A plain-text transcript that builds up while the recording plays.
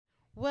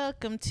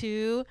Welcome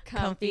to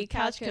Comfy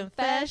Couch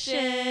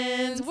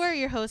Confessions. We're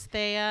your hosts,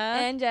 Thea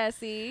and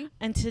Jesse.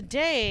 And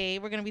today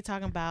we're going to be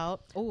talking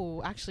about,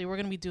 we're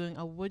going to be doing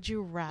a Would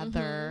You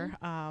Rather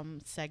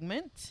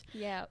segment.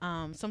 Yeah.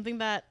 Something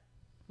that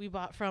we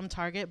bought from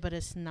Target, but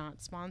it's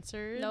not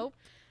sponsored. Nope.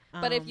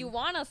 But if you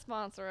want to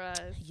sponsor us,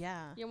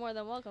 yeah, you're more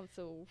than welcome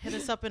to. Hit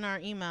us up in our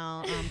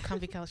email,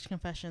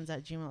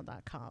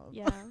 comfycouchconfessions@gmail.com.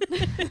 Yeah.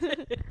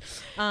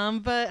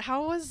 But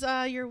how was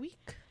your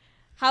week?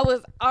 How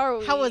was our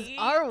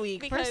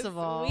week? Because first of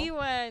all? We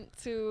went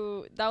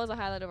to, that was a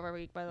highlight of our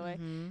week, by the way.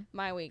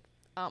 My week.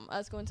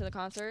 Us going to the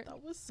concert.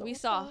 That was so We fun.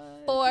 saw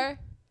 4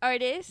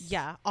 artists.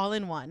 Yeah, all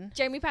in one.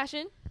 Jeremy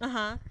Passion.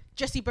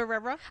 Jesse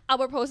Barrera.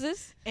 Albert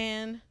Poses.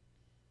 And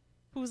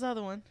who's the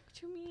other one?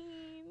 What you mean?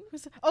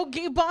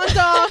 Gabe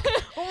Bondoc.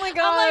 Oh my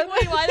god. I'm like,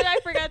 wait, why did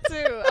I forget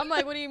to? I'm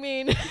like, what do you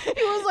mean?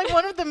 He was like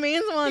one of the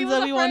main ones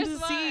that we wanted to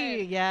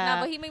see. Yeah.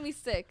 Nah, but he made me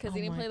sick because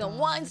he didn't play the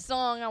one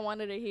song I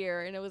wanted to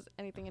hear, and it was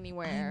Anything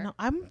Anywhere.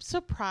 I'm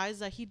surprised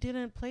that he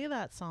didn't play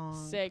that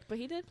song. Sick, but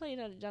he did play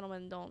the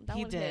Gentleman Don't. That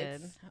he one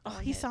did. Hits. Oh,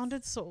 he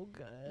sounded so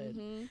good.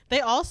 Mm-hmm. They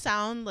all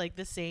sound like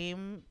the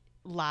same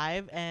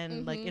live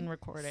and like in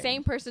recording.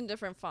 Same person,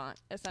 different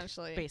font,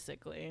 essentially.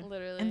 Basically.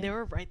 Literally. And they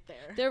were right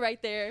there. They're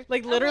right there.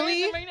 Like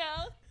literally. I'm right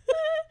now.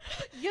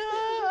 Yeah,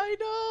 I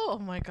know. Oh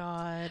my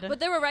god.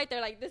 But they were right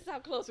there. Like, this is how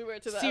close we were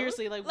to them.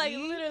 Seriously, like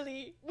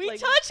literally, we like,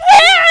 touched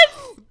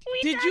hands.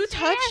 Did you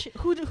touch?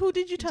 Who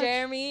did you touch?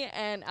 Jeremy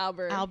and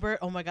Albert.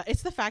 Oh my god.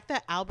 It's the fact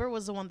that Albert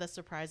was the one that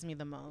surprised me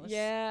the most.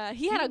 Yeah,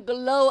 he had a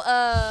glow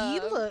up.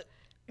 He looked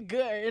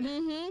good.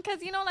 Because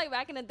like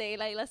back in the day,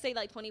 like let's say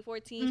like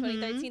 2014,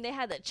 2013, they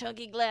had the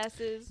chunky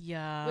glasses.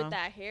 Yeah. With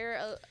that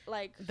hair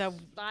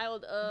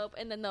styled up,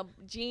 and then the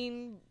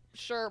jean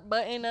shirt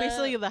button up.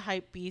 Basically the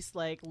hype beast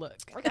look.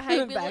 Like a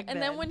hype beast look.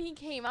 And then when he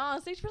came out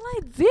on stage, we're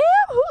like, damn,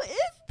 who is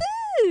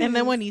this? And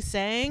then when he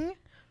sang,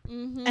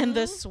 and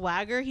the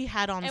swagger he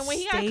had on stage. And when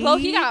he got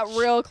close, he got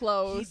real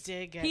close. He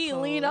did get close. He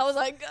leaned. I was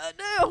like, God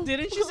damn.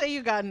 Didn't you say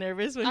you got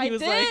nervous when he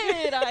was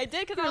I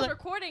did, because I was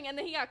recording, and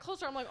then he got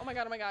closer. I'm like, oh my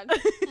God. Oh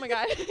my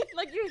God.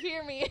 Like, you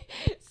hear me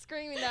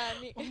screaming at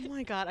me. Oh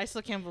my God. I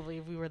still can't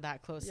believe we were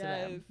that close to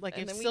them. Like,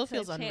 it still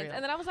feels unreal.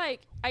 And then I was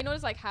like, I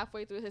noticed like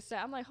halfway through his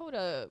set, I'm like, hold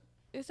up.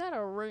 Is that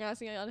a ring I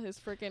see on his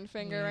freaking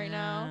finger right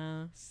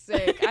now?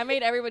 Sick. I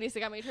made everybody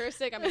sick. I made her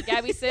sick. I made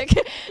Gabby sick.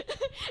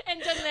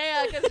 And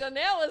Janelle, because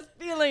Janelle was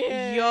feeling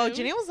it. Yo,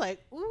 Janelle was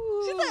like,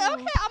 ooh. She's like,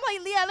 okay. I'm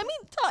like, Leah, let me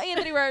tell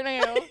Anthony right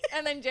now.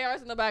 And then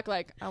JR's in the back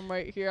like, I'm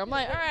right here. I'm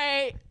like, all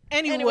right.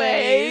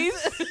 Anyways.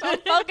 So I'm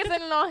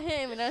focusing on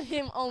him and on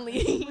him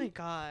only. Oh my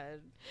God.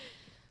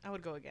 I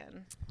would go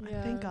again.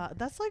 Yeah. Thank God.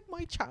 That's like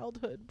my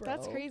childhood, bro.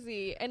 That's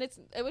crazy. And it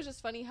was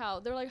just funny how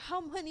they're like, how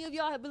many of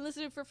y'all have been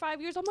listening for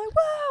 5 years? I'm like,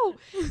 wow.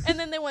 And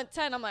then they went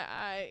 10. I'm like,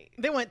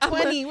 they went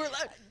 20. We're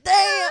like, damn.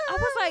 I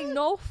was like,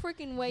 no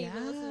freaking way you've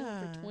been listening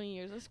for 20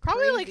 years. That's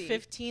probably crazy. like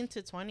 15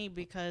 to 20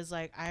 because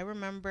like I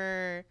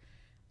remember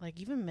like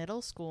even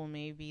middle school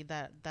maybe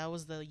that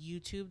was the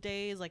YouTube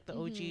days, like the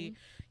OG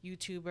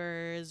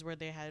YouTubers where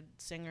they had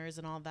singers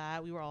and all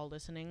that. We were all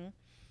listening.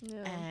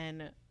 Yeah.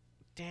 And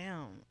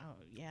damn. Oh,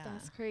 yeah.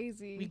 That's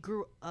crazy. We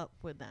grew up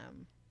with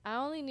them. I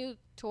only knew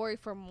Tori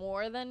for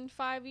more than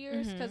 5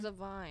 years because of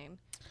Vine.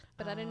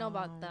 But I didn't know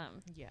about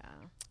them. Yeah.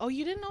 Oh,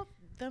 you didn't know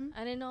them?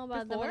 I didn't know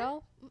about them at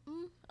all.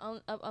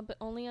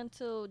 Only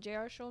until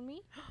JR showed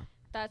me.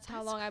 That's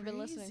how long I've been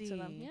listening to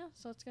them. Yeah.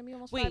 So it's going to be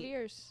almost 5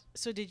 years.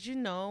 So did you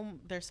know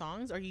their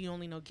songs or you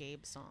only know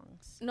Gabe's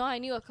songs? No, I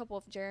knew a couple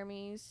of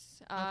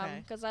Jeremy's.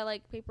 Because I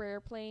like Paper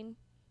Airplane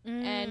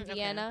and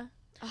Vienna.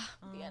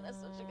 Okay. Vienna's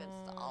such a good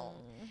song.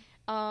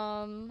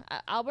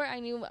 Albert, I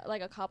knew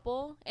like a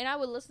couple, and I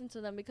would listen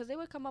to them because they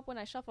would come up when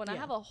I shuffle, and I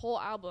have a whole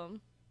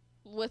album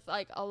with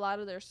like a lot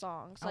of their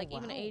songs.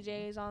 Even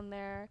AJ's on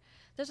there.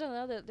 There's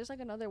like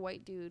another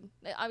white dude.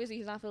 Obviously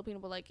he's not Filipino,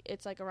 but like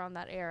it's like around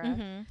that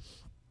era.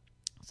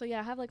 So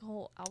yeah, I have like a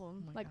whole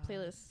album,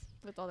 playlist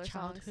with all their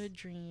songs. Childhood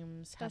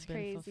dreams have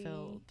been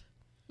fulfilled.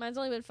 Mine's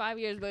only been 5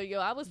 years, but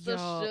I was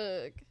still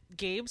shook.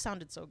 Gabe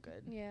sounded so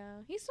good.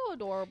 Yeah, he's so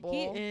adorable.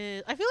 He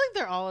is. I feel like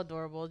they're all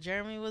adorable.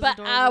 Jeremy was but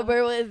adorable.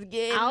 Albert was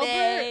good.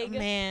 Albert,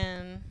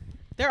 man.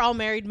 They're all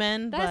married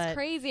men. That's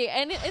crazy.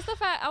 And it's the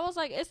fact, I was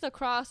like, it's the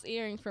cross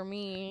earring for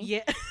me.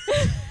 Yeah.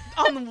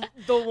 On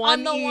the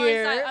one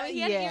ear. One side. I mean, he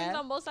had earrings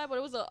on both sides, but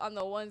it was on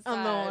the one side.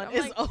 On the one.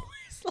 It's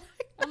always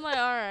like I'm like,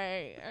 all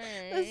right.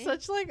 It's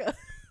such like a,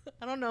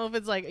 I don't know if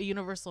it's like a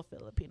universal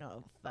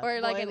Filipino.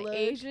 Or like an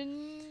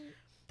Asian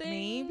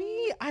thing.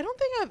 Maybe. I don't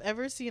think I've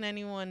ever seen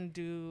anyone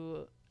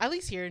do, at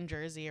least here in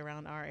Jersey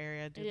around our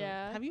area, do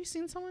have you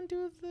seen someone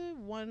do the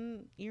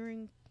one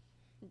earring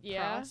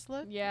cross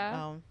look?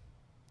 Yeah.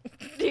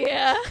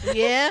 Yeah.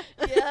 Yeah.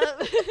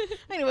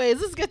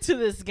 Anyways, let's get to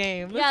this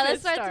game.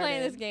 Let's start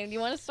playing this game. Do you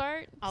want to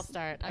start? I'll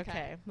start.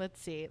 Okay.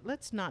 Let's see.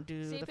 Let's not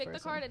do so you pick the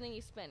card one. And then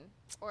you spin.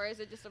 Or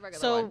is it just a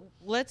regular one? So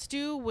let's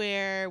do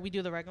where we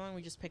do the regular one.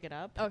 We just pick it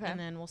up. Okay. And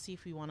then we'll see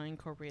if we want to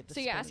incorporate the So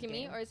you're asking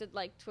game. me? Or is it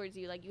like towards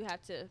you? Like you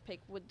have to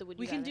pick would you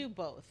We can do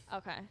both.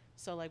 Okay.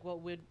 So like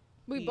what would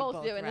We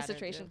both do in this rather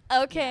situation. do.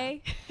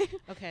 Okay. Yeah.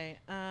 Okay.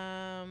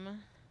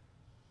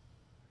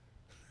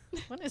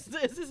 What is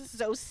this? This is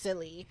so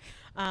silly.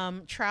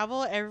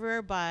 Travel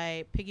everywhere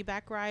by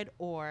piggyback ride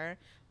or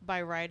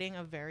by riding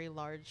a very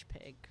large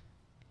pig.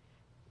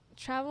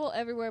 Travel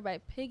everywhere by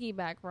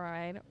piggyback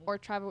ride or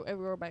travel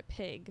everywhere by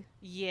pig.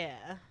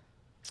 Yeah.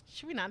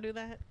 Should we not do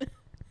that?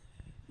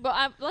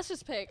 But let's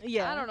just pick.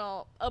 Yeah. I don't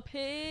know. A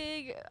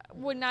pig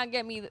would not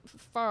get me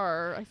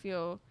far, I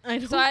feel.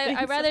 I'd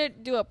rather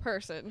do a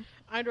person.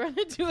 I'd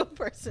rather do a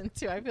person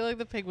too. I feel like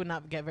the pig would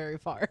not get very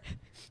far.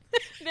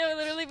 They would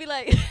literally be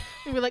like,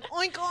 You'd be like,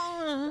 oink,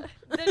 oink.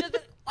 they're just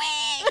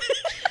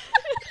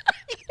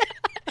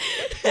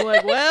You're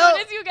like, well, as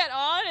soon as you get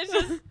on, it's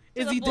just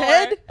is he floor.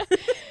 dead?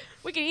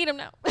 We can eat him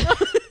now.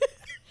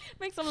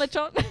 Make some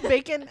lechon.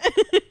 Bacon.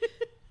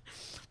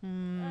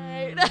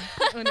 Alright.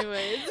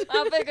 Anyways.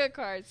 I'll pick a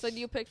card. So do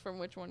you pick from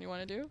which one you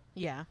want to do?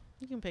 Yeah,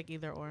 you can pick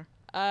either or.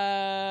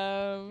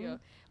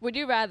 Would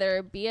you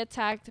rather be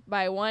attacked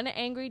by one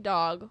angry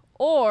dog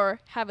or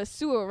have a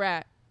sewer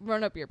rat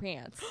run up your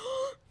pants?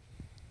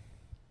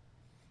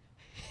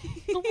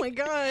 Oh my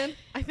god!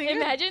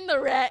 Imagine the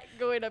rat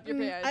going up your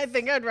pants. I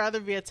think I'd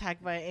rather be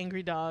attacked by an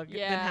angry dog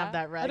than have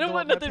that rat. I don't go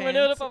want up my nothing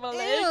running pants. up on my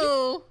leg.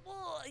 Ew.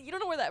 Oh, you don't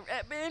know where that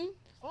rat been.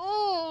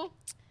 Oh.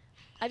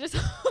 I just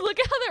look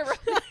at how they're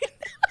running.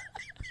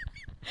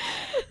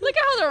 Look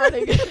at how they're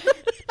running.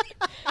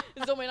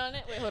 Zoom in on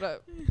it. Wait, hold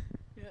up.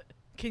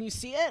 Can you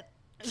see it?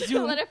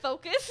 Zoom. Let it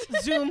focus.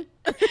 Zoom.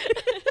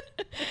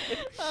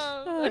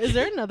 Is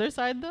there another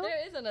side though?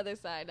 There is another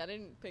side. I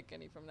didn't pick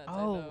any from that side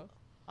though.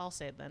 I'll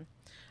say it then.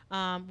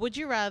 Would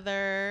you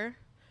rather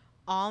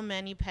all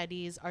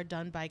mani-pedis are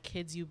done by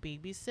kids you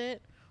babysit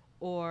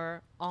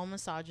or all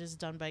massages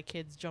done by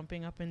kids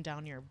jumping up and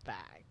down your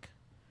back?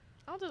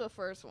 I'll do the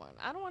first one.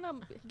 I don't want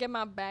to get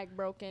my back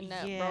broken,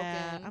 neck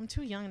broken. I'm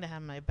too young to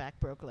have my back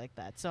broke like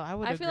that, so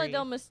I feel like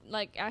they'll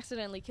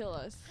accidentally kill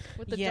us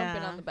with the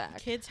jumping on the back.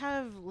 Kids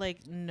have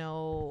like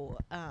no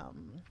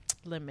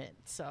limit,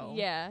 so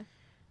yeah.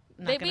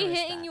 They be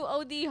hitting you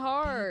OD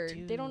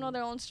hard. They don't know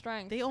their own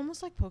strength. They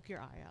almost like poke your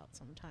eye out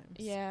sometimes.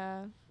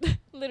 Yeah.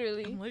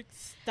 Literally. I'm like,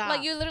 stop.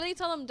 Like you literally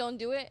tell them don't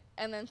do it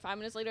and then 5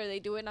 minutes later they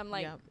do it and I'm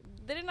like,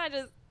 didn't I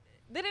just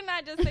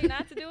say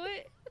not to do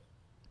it?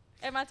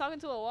 Am I talking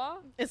to a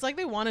wall? It's like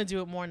they want to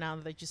do it more now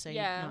that you say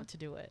not to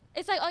do it.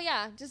 It's like, oh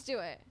yeah, just do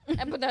it.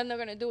 But then they're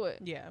going to do it.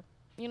 Yeah.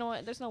 You know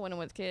what? There's no winning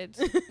with kids.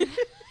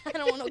 I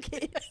don't want no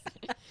kids.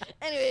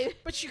 Anyway.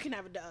 But you can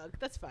have a dog.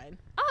 That's fine.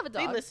 I'll have a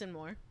dog. They listen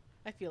more,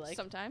 I feel like.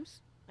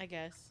 Sometimes. I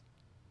guess.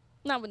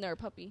 Not when they're a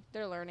puppy.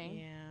 They're learning.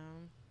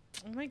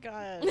 Yeah. Oh my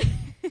god.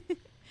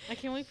 I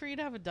can't wait for you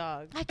to have a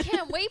dog. I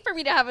can't wait for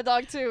me to have a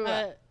dog too.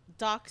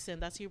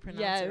 Dachshund. That's how you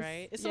pronounce it,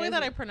 right? It's the way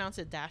that I pronounce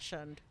it,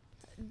 Dachshund.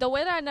 The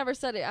way that I never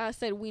said it, I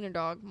said wiener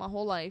dog my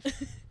whole life.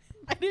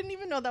 I didn't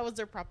even know that was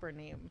their proper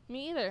name.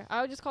 Me either.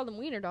 I would just call them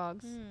wiener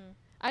dogs.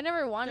 I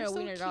never wanted a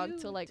wiener dog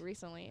till like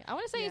recently. I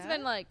want to say it's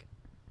been like,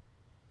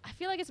 I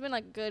feel like it's been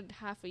like good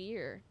half a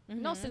year.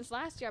 No, since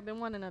last year I've been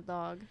wanting a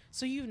dog.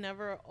 So you've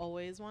never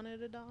always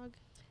wanted a dog?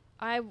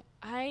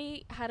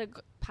 I had to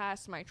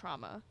pass my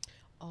trauma.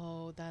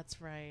 Oh,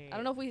 that's right. I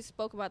don't know if we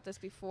spoke about this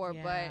before,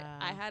 but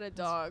I had a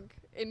dog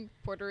in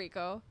Puerto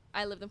Rico.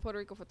 I lived in Puerto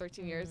Rico for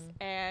 13 years,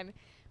 and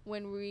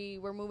when we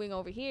were moving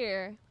over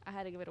here, I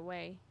had to give it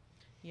away.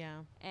 Yeah.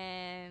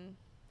 And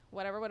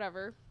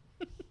whatever.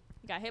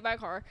 Got hit by a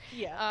car.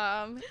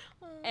 Yeah.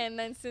 And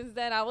then since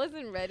then, I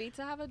wasn't ready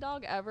to have a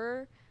dog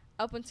ever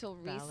up until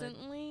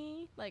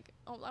recently. Like,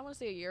 I want to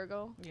say a year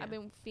ago. Yeah. I've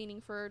been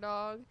fiending for a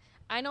dog.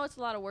 I know it's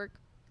a lot of work,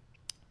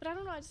 but I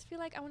don't know. I just feel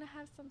like I want to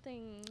have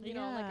something, you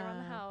know, like around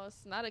the house.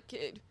 Not a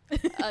kid,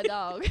 a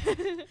dog.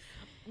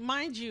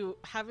 Mind you,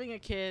 having a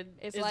kid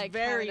is like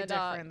very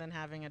different than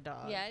having a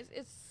dog. Yeah,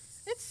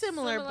 it's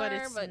similar, but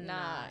it's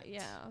not.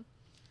 Yeah.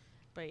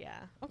 But yeah.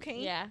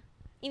 Okay. Yeah.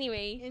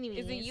 Anyways,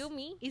 is it you,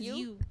 me? Is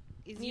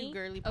you,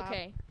 girly pop?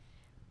 Okay.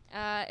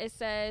 It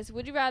says,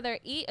 would you rather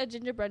eat a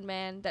gingerbread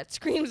man that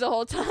screams the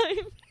whole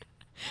time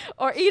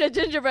or eat a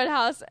gingerbread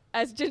house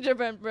as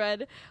gingerbread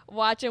bread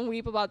watch and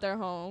weep about their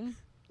home?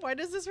 Why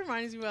does this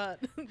remind you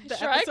about the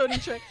Shrek? episode in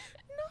Shrek?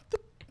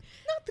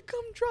 Not the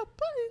gumdrop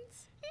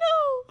buttons.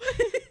 No.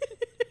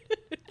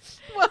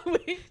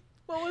 Wait.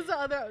 What was the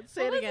other?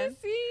 Say it again.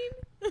 The scene?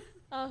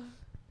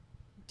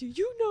 Do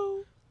you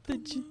know the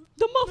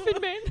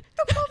Muffin Man?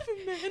 The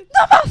Muffin Man.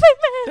 The Muffin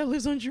Man that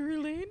lives on Drury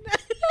Lane.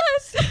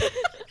 Yes.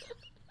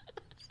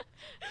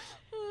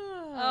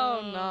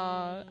 Oh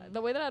no!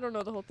 The way that I don't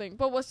know the whole thing.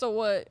 But what?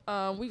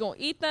 We gonna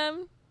eat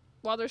them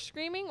while they're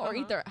screaming, or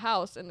eat their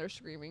house and they're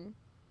screaming?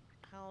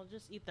 I'll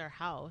just eat their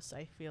house.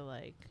 I feel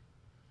like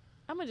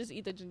I'm gonna just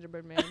eat the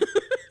gingerbread man.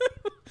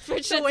 For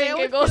shits and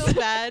giggles. Feel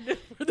bad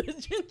for the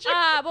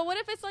gingerbread. But what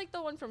if it's like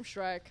the one from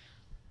Shrek?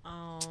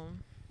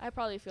 I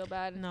probably feel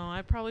bad. No,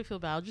 I probably feel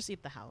bad. I'll just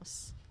eat the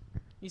house.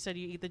 You said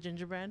you eat the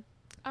gingerbread?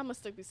 I'm gonna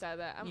stick beside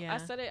that. I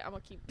said it. I'm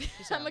gonna keep.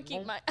 I'm gonna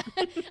keep my.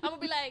 I'm gonna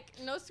be like,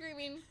 no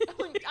screaming. I'm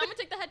gonna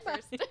take the head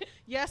first.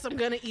 Yes, I'm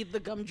gonna eat the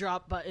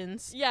gumdrop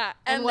buttons. Yeah,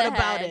 and what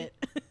about it?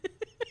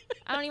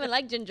 I don't even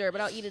like ginger,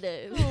 but I'll eat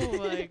it. Oh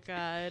my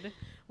God.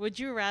 Would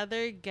you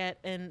rather get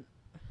an...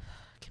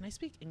 Can I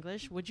speak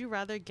English? Would you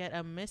rather get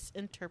a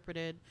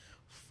misinterpreted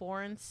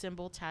foreign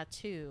symbol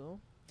tattoo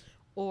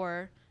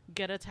or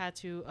get a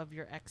tattoo of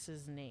your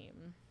ex's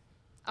name?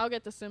 I'll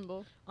get the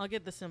symbol. I'll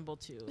get the symbol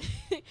too.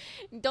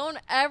 Don't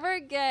ever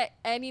get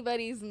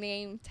anybody's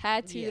name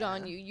tattooed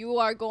on you. You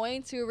are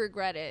going to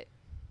regret it.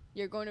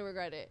 You're going to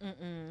regret it.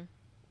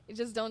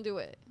 Just don't do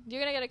it. You're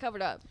going to get it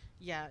covered up.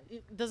 Yeah.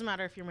 It doesn't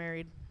matter if you're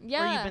married.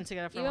 Yeah. Or you've been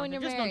together for a long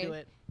time. Just don't do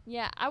it.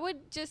 Yeah. I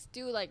would just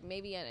do like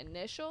maybe an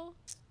initial.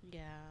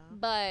 Yeah.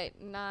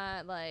 But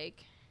not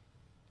like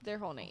their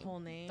whole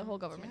name. The whole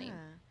government name.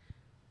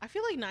 I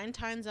feel like 9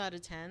 times out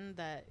of 10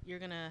 that you're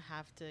going to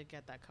have to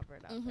get that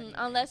covered up.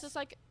 Unless it's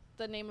like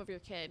the name of your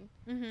kid.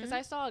 Because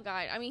I saw a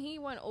guy. I mean, he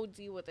went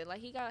OD with it.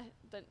 Like, he got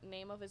the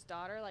name of his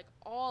daughter, like,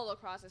 all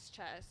across his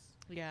chest.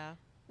 Yeah.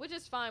 Which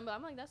is fine, but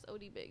I'm like, that's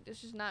OD big.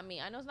 This is not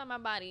me. I know it's not my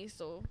body,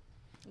 so.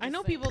 I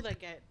know people that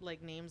get,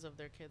 like, names of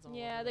their kids all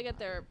over they get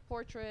their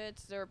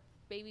portraits, their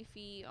baby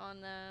feet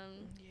on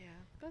them. Yeah.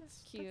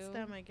 That's cute. That's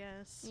them, I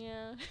guess.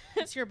 Yeah.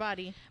 It's your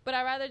body. But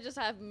I'd rather just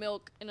have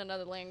milk in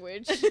another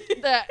language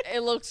that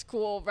it looks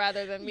cool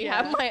rather than me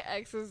have my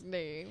ex's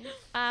name.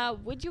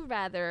 Would you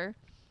rather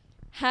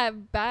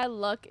have bad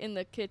luck in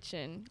the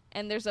kitchen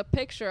and there's a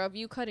picture of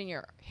you cutting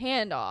your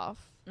hand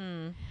off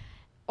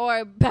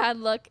or bad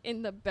luck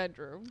in the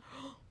bedroom?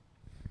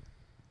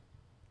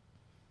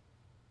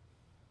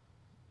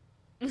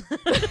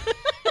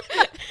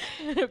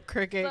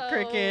 Cricket.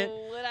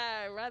 Would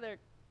I rather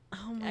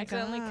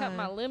accidentally God. cut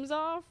my limbs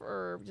off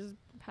or just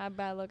have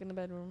bad luck in the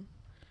bedroom?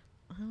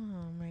 Oh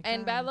my God.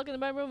 And bad luck in the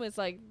bedroom is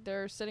like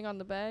they're sitting on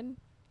the bed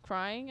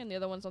crying and the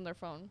other one's on their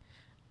phone.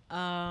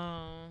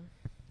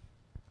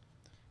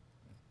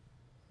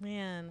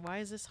 Man, why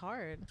is this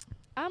hard?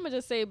 I'm gonna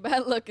just say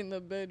bad luck in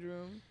the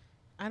bedroom.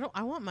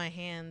 I want my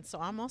hands, so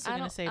I'm also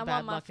gonna say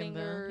bad luck in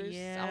the.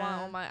 Yeah. I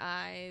want on my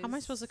eyes. How am I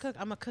supposed to cook?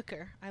 I'm a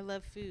cooker. I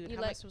love food. You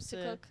How like am I supposed to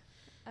cook?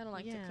 I don't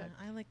like to cook.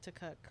 I like to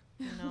cook.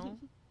 You know.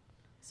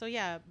 So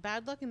yeah,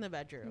 bad luck in the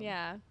bedroom.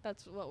 Yeah,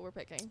 that's what we're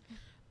picking.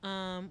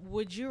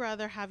 Would you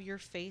rather have your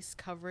face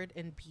covered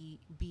in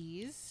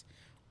bees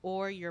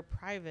or your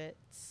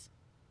privates?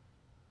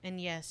 And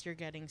yes, you're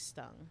getting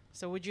stung.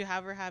 So would you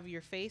ever have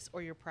your face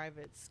or your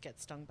privates get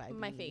stung by bees?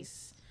 My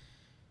face.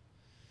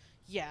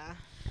 Yeah.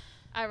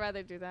 I'd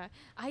rather do that.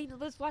 I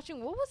was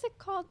watching, what was it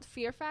called?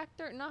 Fear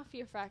Factor? Not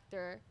Fear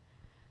Factor.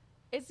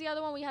 It's the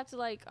other one we have to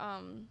like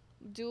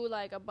do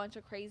like a bunch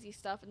of crazy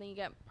stuff and then you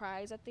get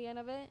prize at the end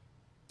of it.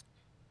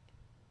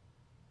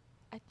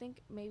 I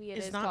think maybe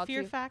it's not called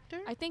Fear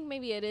Factor? I think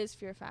maybe it is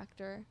Fear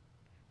Factor.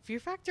 Fear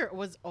Factor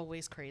was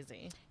always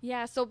crazy.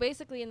 Yeah, so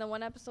basically in the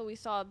one episode we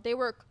saw, they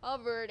were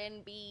covered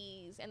in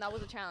bees, and that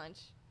was a challenge.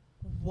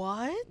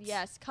 What?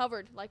 Yes,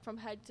 covered, like from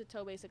head to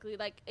toe, basically.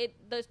 Like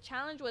the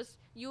challenge was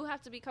you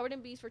have to be covered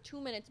in bees for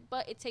 2 minutes,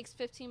 but it takes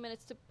 15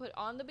 minutes to put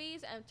on the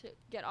bees and to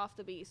get off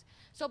the bees.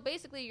 So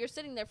basically, you're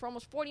sitting there for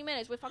almost 40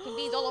 minutes with fucking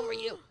bees all over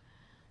you.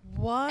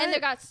 What? And they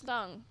got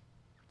stung.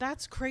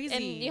 That's crazy.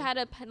 And you had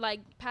to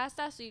like pass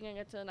that so you can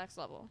get to the next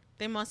level.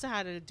 They must have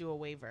had to do a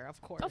waiver, of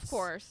course. Of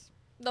course.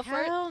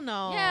 Hell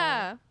no.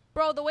 Yeah.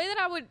 Bro, the way that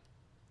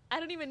I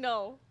don't even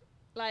know.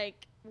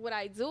 Like, would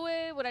I do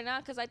it? Would I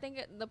not? Because I think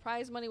the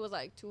prize money was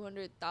like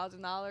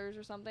 $200,000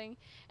 or something.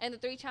 And the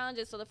 3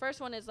 challenges. So the first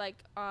one is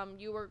like,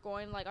 you were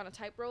going like on a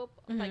tightrope,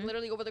 like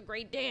literally over the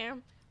Great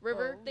Dam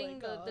River thing,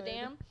 the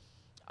dam.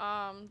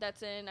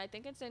 That's I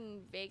think it's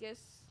in Vegas,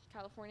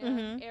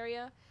 California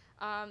area.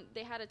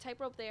 They had a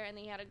tightrope there, and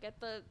then you had to get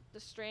the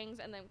strings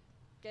and then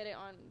get it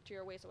on to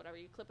your waist or whatever.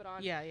 You clip it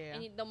on. Yeah.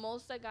 And the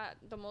most that got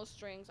the most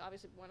strings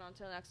obviously went on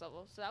to the next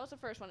level. So that was the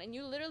first one. And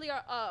you literally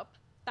are up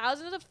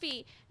thousands of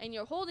feet, and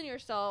you're holding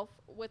yourself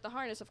with the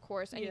harness, of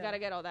course, and you got to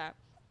get all that.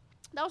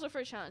 That was the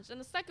first challenge. And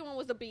the second one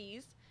was the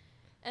bees.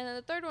 And then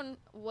the third one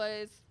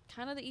was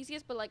kind of the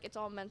easiest, but like it's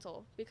all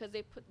mental because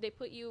they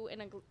put you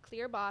in a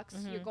clear box.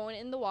 You're going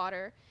in the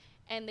water,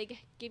 and they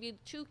give you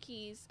 2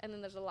 keys, and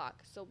then there's a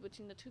lock. So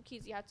between the 2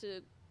 keys, you have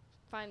to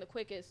find the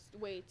quickest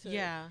way to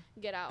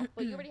get out.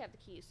 But you already have the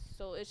keys,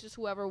 so it's just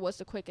whoever was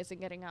the quickest in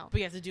getting out. But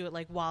you have to do it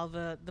like while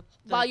the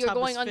while you're tub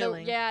going is under.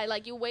 filling. Yeah,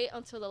 like you wait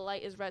until the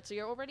light is red, so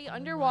you're already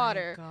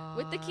underwater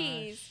with the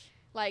keys,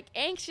 like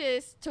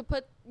anxious to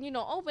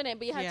open it,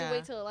 but you have to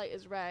wait till the light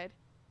is red.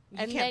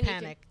 You can't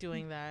panic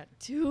doing that,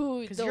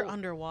 dude, because you're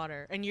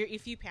underwater, and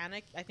if you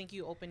panic, I think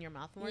you open your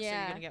mouth more, so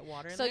you're gonna get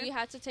water in there. So you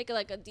have to take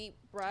like a deep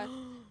breath,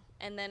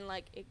 and then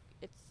like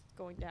it's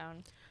going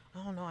down.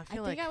 I don't know. I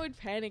think I would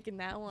panic in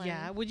that one.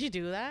 Yeah, would you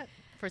do that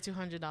for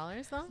 $200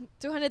 though?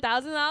 $200,000.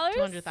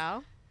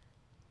 $200,000.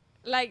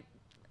 Like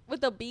with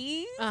the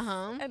bees.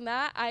 And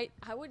that I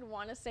would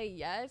want to say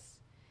yes,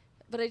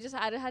 but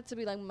I had to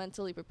be like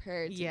mentally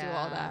prepared to do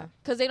all that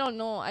because they don't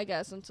know, I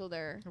guess, until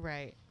they're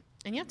right.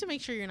 And you have to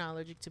make sure you're not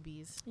allergic to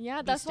bees.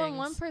 Yeah, that's what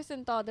one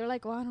person thought. They're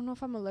like, well, I don't know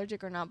if I'm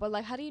allergic or not, but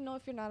like, how do you know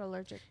if you're not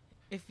allergic?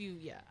 If you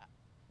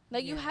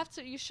Like,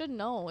 you should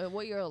know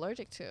what you're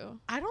allergic to.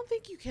 I don't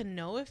think you can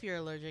know if you're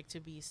allergic to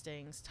bee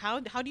stings. How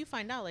do you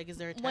find out? Like, is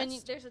there a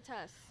test? There's a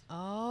test.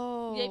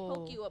 Oh. They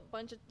poke you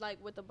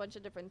with a bunch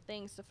of different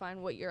things to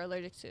find what you're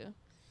allergic to.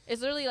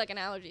 It's literally like an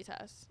allergy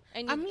test.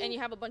 And you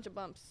have a bunch of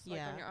bumps on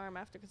your arm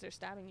after because they're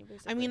stabbing you,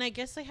 basically. I mean, I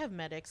guess they have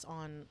medics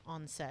on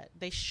set.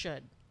 They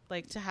should.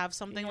 Like, to have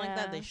something like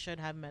that, they should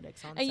have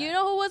medics on set. And you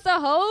know who was the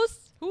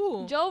host?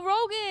 Who? Joe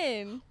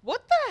Rogan.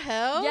 What the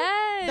hell?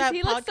 Yes. That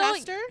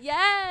podcaster?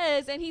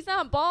 Yes. And he's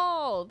not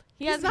bald.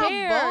 He's not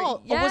hair.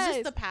 Bald. Yes. Oh, was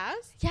this the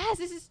past? Yes.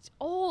 This is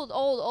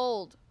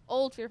old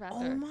Fear Factor.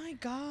 Oh, my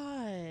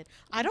God.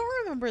 I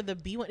don't remember the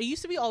bee one. It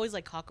used to be always,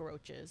 like,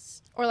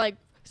 cockroaches. Or, like,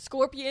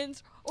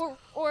 scorpions.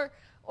 Or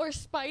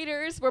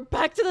spiders. We're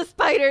back to the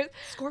spiders.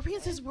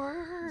 Scorpions is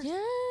worse.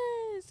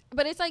 Yes.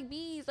 But it's like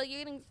bees. Like, you're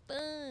getting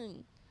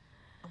stung.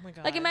 Oh my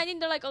God. Like, imagine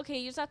they're like, okay,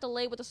 you just have to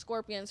lay with the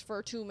scorpions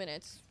for 2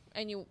 minutes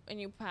and you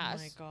pass.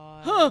 Oh my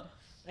God. Huh.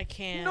 I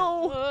can't.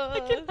 No. I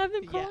can't have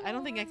them Yeah, I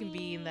don't think I can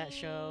be in that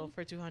show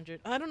for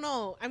 200. I don't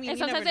know. I mean, and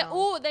you sometimes never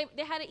know.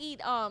 they had to eat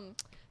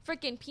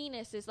freaking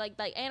penises, like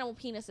animal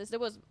penises. There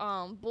was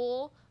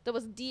bull, there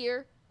was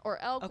deer or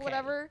elk, or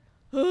whatever.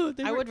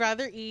 I would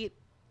rather eat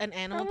an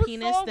animal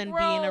penis than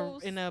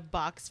be in a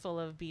box full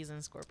of bees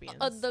and scorpions.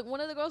 One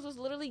of the girls was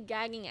literally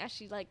gagging as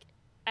she, like,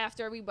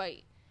 after every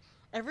bite.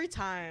 Every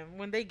time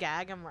when they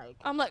gag, I'm like,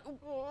 oh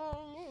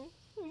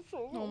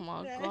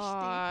my nasty.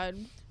 God.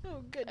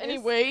 Oh goodness.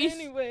 Anyways.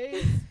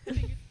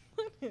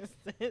 What is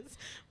this?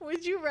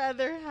 Would you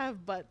rather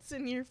have butts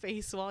in your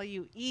face while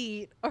you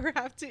eat or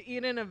have to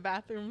eat in a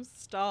bathroom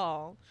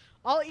stall?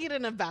 I'll eat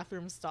in a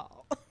bathroom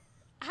stall.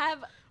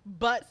 Have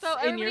butts so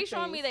in your everybody face.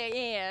 showing me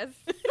their ass,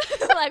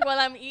 like while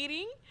I'm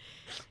eating,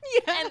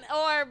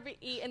 or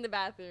eat in the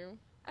bathroom.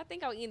 I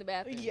think I'll eat in the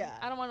bathroom. Yeah,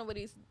 I don't want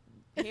nobody's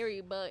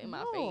hairy butt in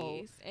my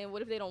face. And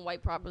what if they don't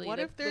wipe properly? What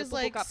if there's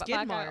like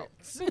skid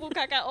marks? People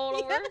caca all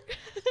over.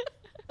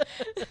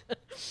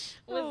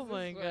 Oh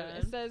my God.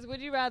 It says,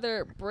 would you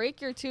rather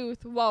break your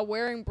tooth while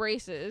wearing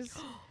braces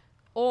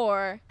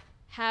or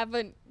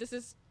this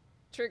is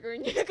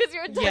triggering you because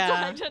you're a dental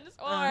hygienist,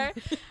 or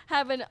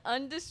have an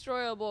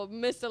undestroyable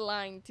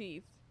misaligned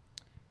teeth?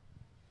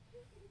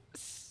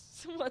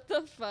 What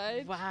the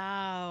fuck?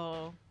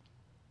 Wow.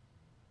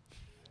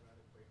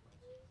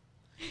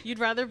 You'd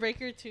rather break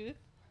your tooth?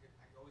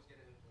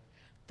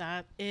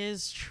 That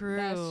is true.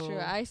 That's true.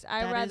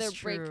 I rather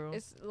break.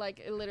 It's like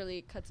it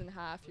literally cuts in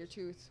half your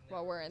tooth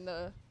while wearing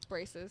the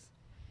braces.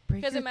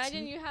 Because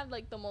imagine you have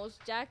like the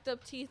most jacked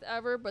up teeth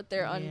ever, but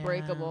they're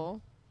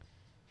unbreakable.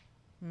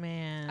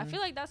 Man, I feel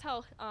like that's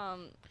how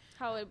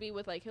it'd be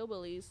with like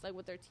hillbillies, like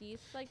with their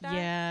teeth like that.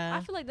 Yeah,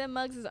 I feel like them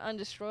mugs is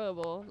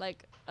undestroyable.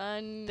 Like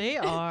they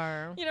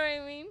are. You know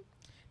what I mean?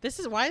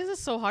 Why is this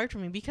so hard for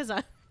me? Because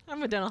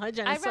I'm a dental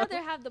hygienist. I'd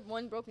rather have the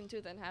one broken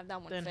tooth than have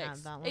that one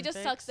fixed. It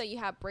just sucks that you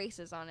have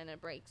braces on and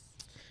it breaks.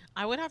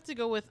 I would have to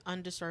go with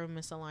undestroyable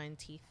misaligned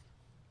teeth.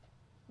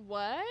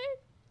 What?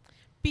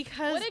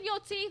 Because what if your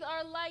teeth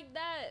are like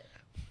that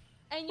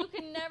and you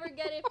can never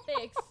get it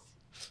fixed?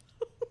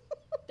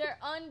 They're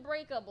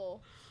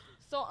unbreakable,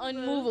 so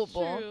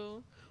unmovable.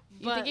 True.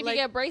 You think if you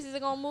get braces,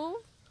 they're gonna move?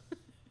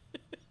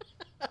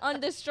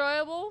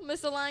 Undestroyable,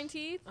 misaligned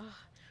teeth.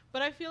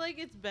 But I feel like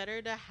it's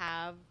better to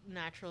have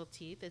natural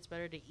teeth. It's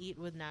better to eat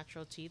with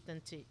natural teeth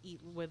than to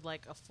eat with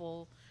like a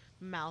full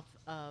mouth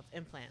of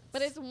implants.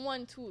 But it's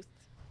one tooth.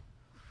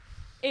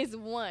 It's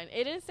one.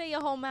 It didn't say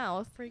your whole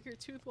mouth. Break your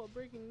tooth while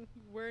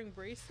wearing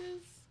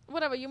braces?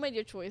 Whatever. You made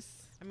your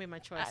choice. I made my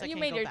choice. You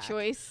made your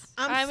choice.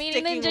 I'm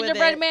eating the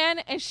gingerbread man,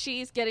 and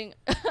she's getting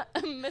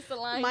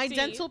misaligned My teeth.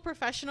 dental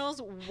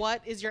professionals,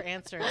 what is your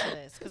answer to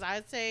this? Because I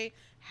would say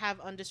have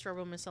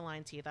undestroyable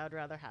misaligned teeth. I would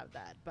rather have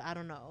that. But I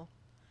don't know.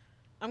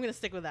 I'm going to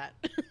stick with that.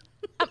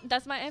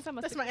 That's my answer.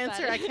 That's my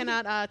answer. I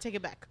cannot take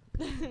it back.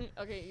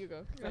 Okay, you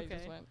go. Okay.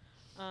 Just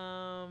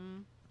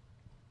went.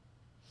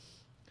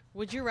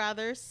 Would you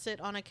rather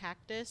sit on a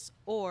cactus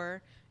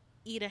or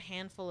eat a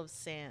handful of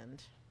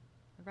sand?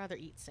 I'd rather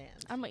eat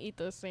sand. I'm going to eat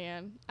the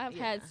sand. I've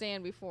had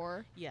sand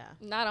before. Yeah.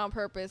 Not on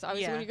purpose.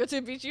 Obviously, when you go to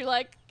the beach, you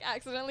like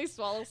accidentally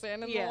swallow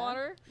sand in the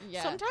water.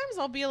 Yeah. Sometimes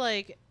I'll be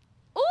like,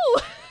 ooh,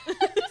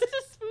 just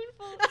a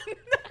spoonful.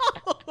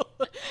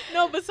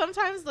 No, but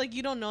sometimes like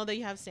you don't know that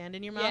you have sand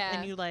in your mouth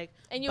and you like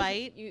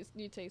bite.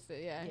 You taste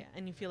it, yeah,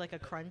 and you feel like a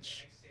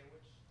crunch.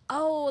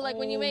 Oh, like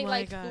when you make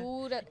like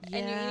food and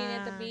you're eating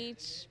at the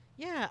beach.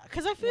 Yeah,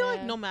 because I feel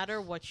like no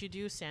matter what you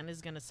do, sand is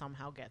gonna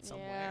somehow get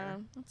somewhere. Yeah,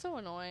 that's so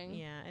annoying.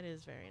 Yeah, it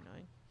is very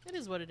annoying. It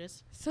is what it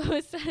is. So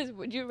it says,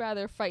 would you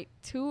rather fight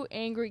 2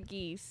 angry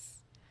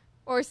geese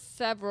or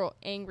several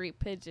angry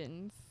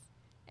pigeons?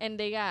 And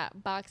they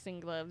got boxing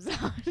gloves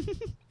on.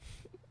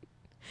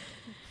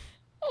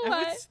 I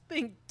would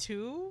think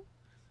 2.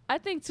 I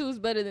think 2 is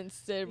better than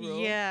several.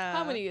 Yeah.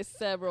 How many is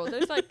several?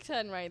 There's like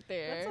 10 right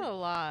there. That's a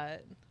lot.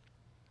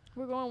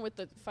 We're going with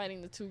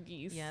fighting the 2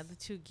 geese. Yeah, the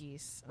 2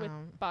 geese. With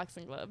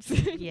boxing gloves.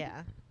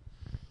 Yeah.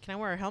 Can I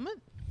wear a helmet?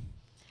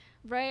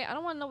 Right. I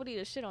don't want nobody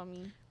to shit on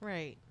me.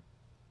 Right.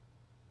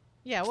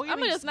 Yeah, I'm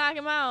gonna just knock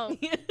him out.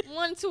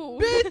 1, 2.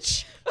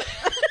 Bitch!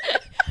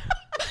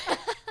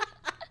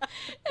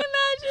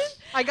 Imagine.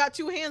 I got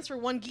 2 hands for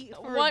one geese.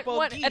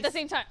 One at the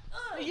same time.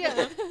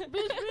 Yeah.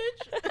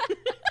 bitch.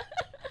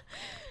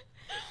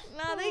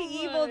 Nah, they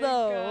evil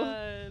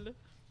though. God.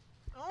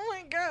 Oh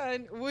my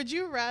god. Would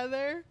you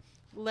rather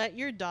let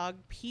your dog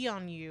pee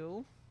on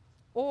you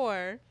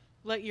or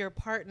let your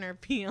partner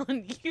pee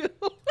on you?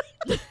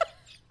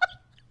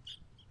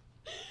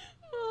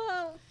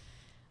 Well,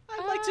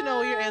 I'd like to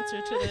know your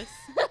answer to this.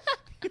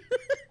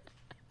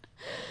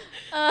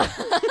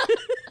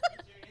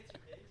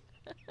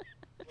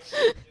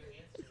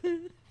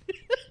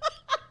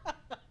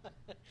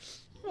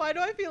 Why do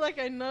I feel like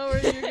I know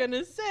what you're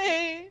gonna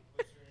say?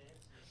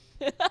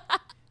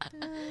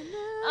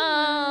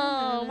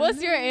 Oh,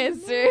 what's your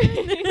answer?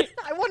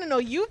 I want to know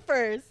you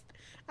first.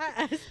 I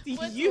asked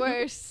What's you.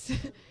 worse?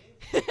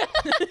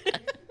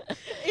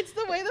 It's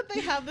the way that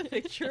they have the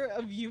picture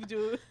of you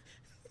do.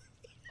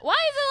 Why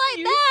is it like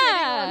You that?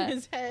 sitting on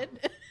his head.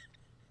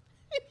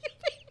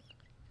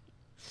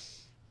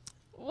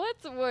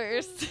 What's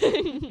worse?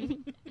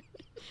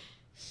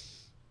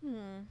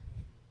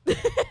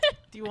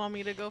 Do you want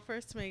me to go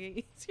first to make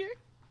it easier?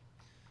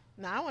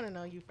 No, I want to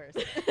know you first.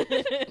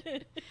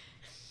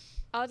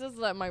 I'll just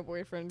let my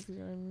boyfriend pee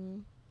on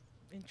me.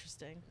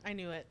 Interesting. I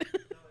knew it.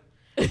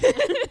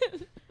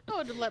 I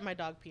would let my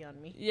dog pee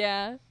on me.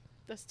 Yeah.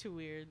 That's too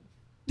weird.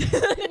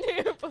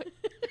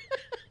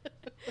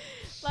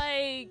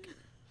 Like,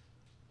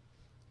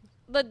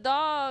 the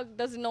dog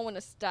doesn't know when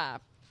to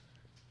stop.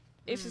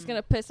 It's just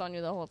gonna piss on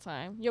you the whole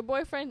time. Your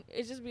boyfriend,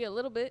 it just be a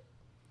little bit.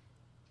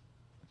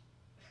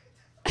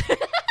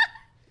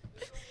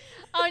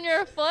 On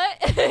your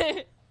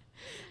foot.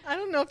 I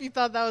don't know if you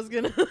thought that was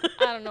gonna.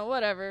 I don't know,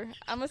 whatever.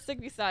 I'm a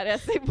stick beside it. I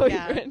say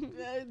boyfriend.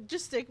 Yeah,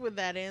 just stick with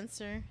that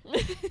answer.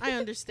 I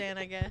understand,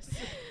 I guess.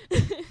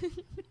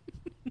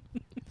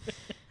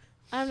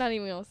 I'm not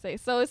even gonna say.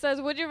 So it says,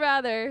 would you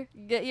rather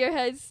get your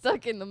head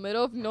stuck in the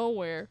middle of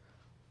nowhere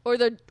or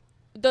the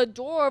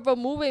door of a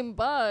moving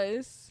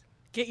bus?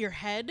 Get your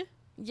head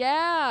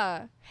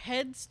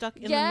stuck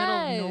in the middle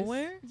of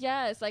nowhere?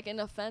 Yes, like in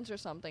a fence or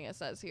something, it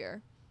says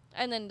here.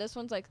 And then this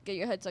one's like, get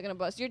your head stuck in a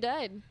bus. You're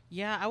dead.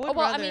 Yeah, I would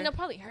well, rather. I mean, it'll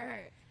probably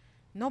hurt.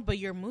 No, but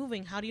you're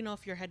moving. How do you know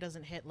if your head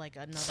doesn't hit like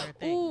another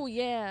thing? Ooh,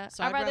 yeah.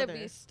 So I'd rather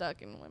be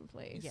stuck in one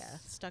place. Yeah,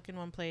 stuck in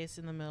one place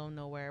in the middle of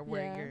nowhere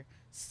where you're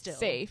still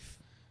safe.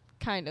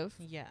 Kind of.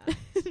 Yeah,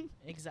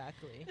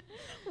 exactly.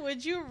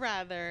 Would you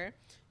rather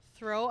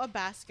throw a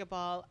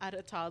basketball at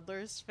a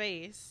toddler's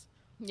face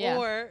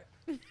or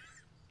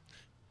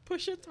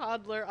push a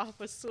toddler off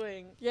a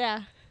swing?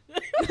 Yeah.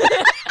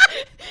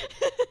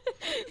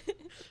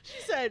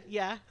 She said,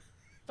 yeah.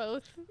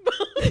 Both.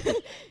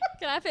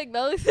 Can I pick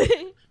both?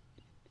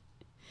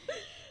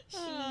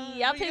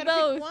 I'll pick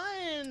both. Pick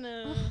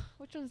one.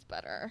 Which one's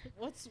better?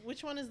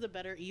 Which one is the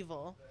better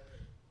evil?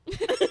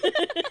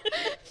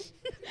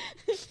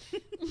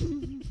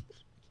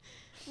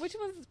 Which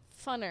one's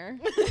funner?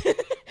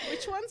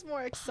 Which one's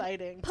more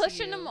exciting?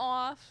 Pushing them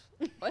off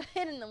or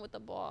hitting them with the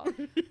ball?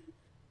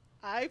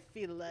 I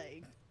feel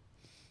like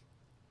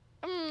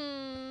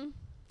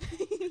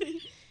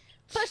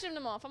pushing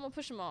them off. I'm gonna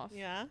push them off.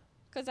 Yeah.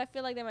 Because I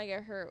feel like they might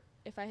get hurt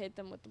if I hit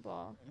them with the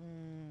ball.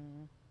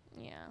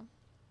 Yeah.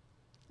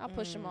 I'll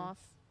push them off.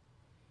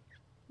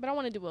 But I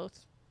want to do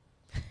both.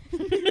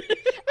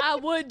 I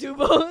would do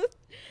both.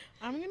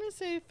 I'm going to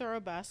say throw a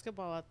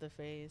basketball at the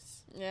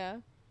face. Yeah.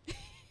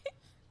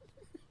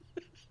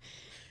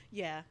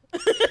 Yeah.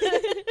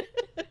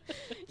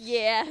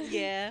 Yeah.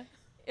 Yeah.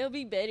 It'll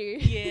be better.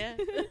 Yeah.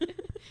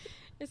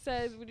 It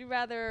says, would you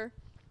rather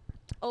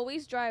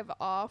always drive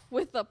off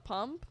with a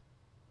pump,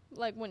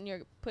 like when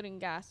you're putting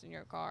gas in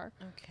your car,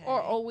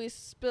 or always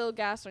spill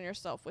gas on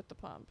yourself with the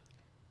pump?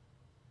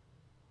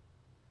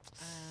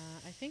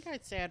 I think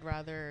I'd say I'd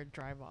rather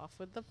drive off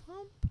with the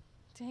pump.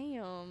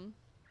 Damn.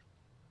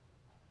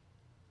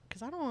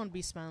 Because I don't want to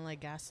be smelling like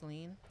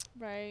gasoline.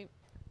 Right.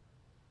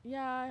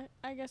 Yeah,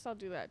 I guess I'll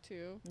do that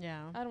too.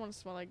 Yeah. I don't want to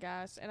smell like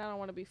gas, and I don't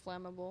want to be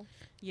flammable.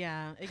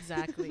 Yeah,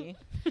 exactly.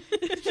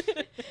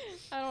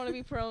 I don't want to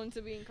be prone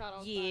to being caught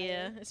on fire.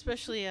 Yeah,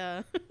 especially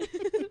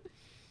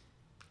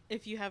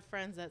if you have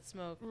friends that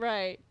smoke.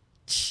 Right.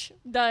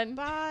 Done.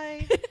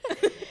 Bye.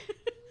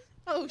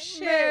 Oh,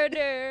 shit.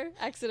 Murder.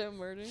 Accident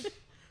murder.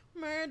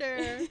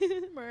 Murder.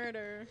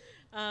 Murder.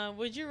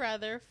 Would you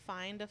rather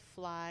find a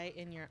fly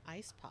in your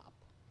ice pop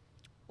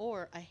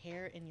or a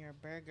hair in your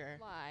burger?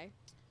 Fly.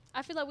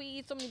 I feel like we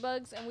eat so many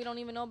bugs and we don't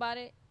even know about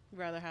it. I'd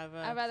rather have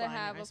I'd rather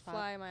have a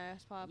fly in my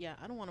ice pop. Yeah,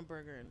 I don't want a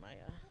burger in my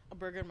hair.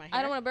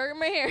 I don't want a burger in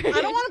my hair.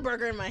 I don't want a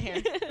burger in my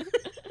hair.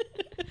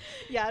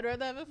 Yeah, I'd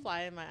rather have a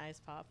fly in my ice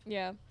pop.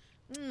 Yeah.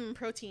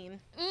 Protein.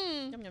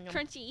 Yum, yum, yum.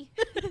 Crunchy.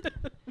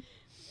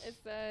 It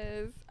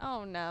says,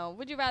 oh no.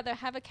 Would you rather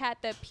have a cat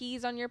that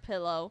pees on your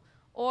pillow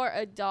or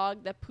a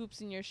dog that poops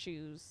in your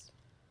shoes?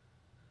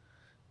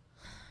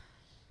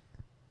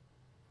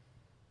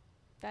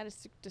 That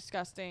is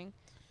disgusting.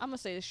 I'm going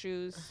to say the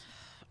shoes.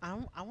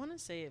 I want to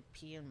say a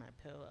pee in my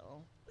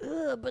pillow.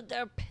 Ugh, but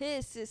their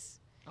piss is...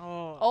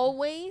 Oh.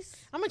 Always.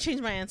 I'm gonna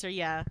change my answer.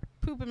 Yeah.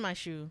 Poop in my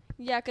shoe.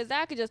 Yeah, because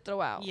that I could just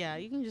throw out. Yeah,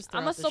 you can just throw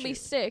I'm out going to the still be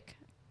shoe. sick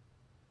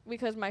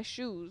because my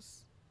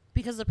shoes.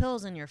 Because the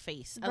pillow's in your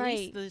face. At Right.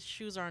 least the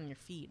shoes are on your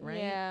feet, right?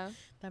 Yeah.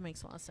 That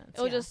makes a lot of sense.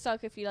 It would just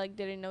suck if you, like,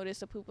 didn't notice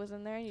the poop was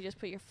in there and you just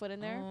put your foot in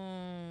there.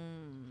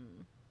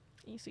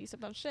 So you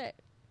stepped on shit.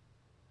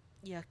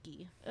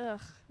 Yucky. Ugh,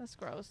 that's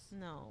gross.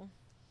 No.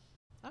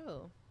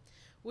 Oh.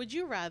 Would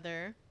you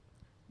rather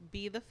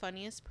be the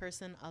funniest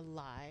person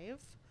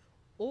alive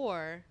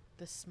or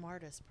the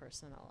smartest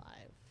person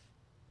alive?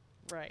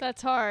 Right.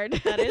 That's hard.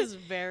 That is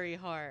very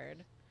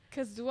hard.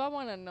 Because do I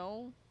want to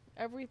know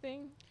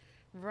everything?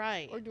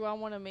 Right. Or do I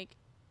want to be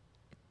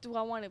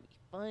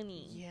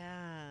funny?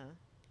 Yeah.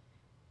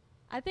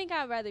 I think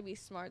I'd rather be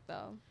smart,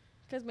 though.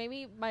 Because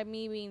maybe by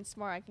me being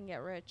smart, I can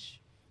get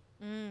rich.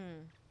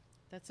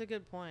 That's a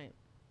good point.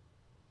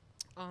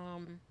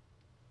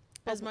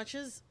 As much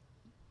as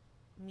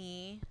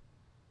me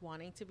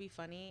wanting to be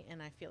funny,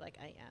 and I feel like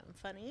I am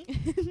funny,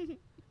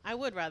 I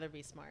would rather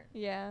be smart.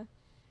 Yeah.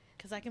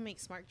 Because I can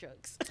make smart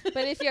jokes.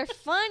 But if you're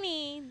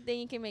funny, then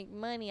you can make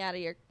money out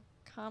of your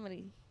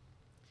comedy.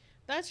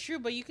 That's true,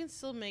 but you can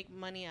still make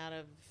money out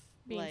of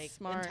Being like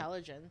smart.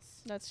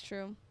 intelligence. That's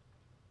true.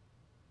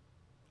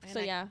 And So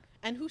yeah.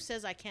 And who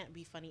says I can't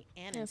be funny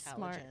and intelligent?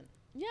 Smart.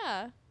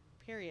 Yeah.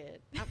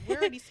 Period. We're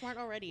already smart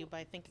already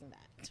by thinking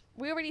that.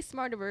 We're already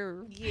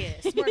smarter. Yeah,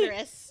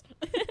 smarteress.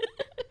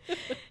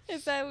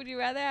 Is that, would you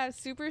rather have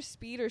super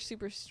speed or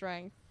super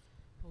strength?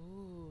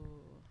 Ooh.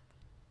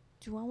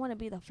 Do I want to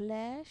be the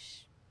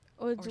Flash?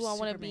 Or do I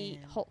want to be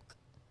Superman. Hulk?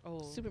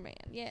 Oh. Superman,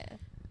 yeah.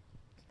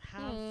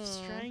 Have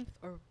strength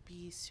or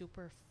be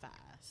super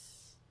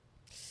fast?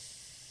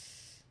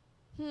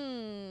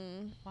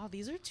 Wow,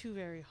 these are two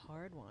very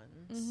hard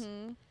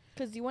ones.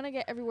 Because you want to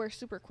get everywhere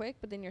super quick,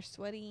 but then you're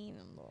sweaty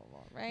and blah, blah,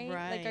 blah, right?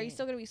 Like, are you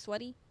still going to be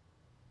sweaty?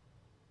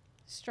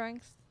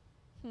 Strength?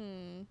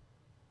 I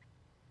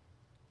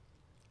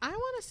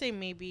want to say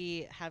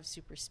maybe have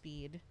super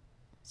speed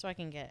so I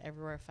can get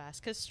everywhere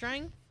fast. Because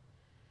strength,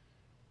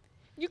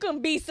 you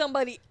can beat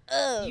somebody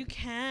up. you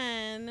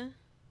can.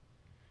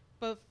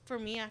 But for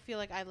me, I feel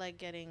like I like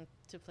getting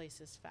to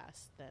places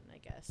fast then, I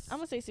guess. I'm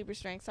going to say super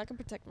strength so I can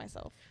protect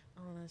myself.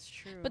 Oh, that's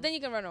true. But then you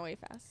can run away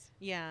fast.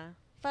 Yeah.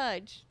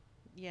 Fudge.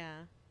 Yeah.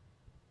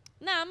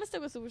 Nah, I'm going to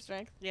stick with super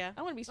strength. Yeah.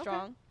 I want to be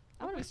strong. Okay.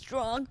 I want to be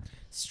strong.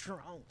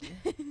 Strong.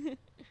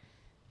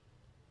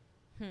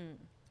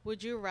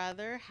 Would you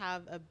rather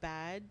have a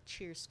bad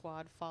cheer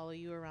squad follow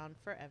you around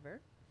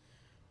forever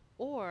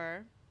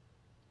or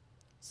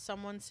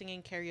someone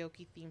singing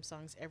karaoke theme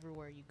songs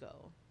everywhere you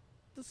go?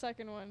 The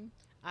second one.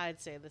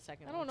 I'd say the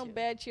second one. I don't know too.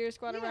 bad cheer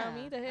squad around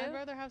me. The hell? I'd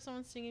rather have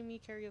someone singing me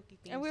karaoke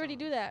theme And we already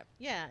songs. do that.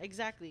 Yeah,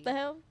 exactly. The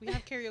hell? We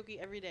have karaoke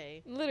every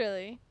day.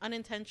 Literally.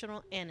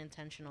 Unintentional and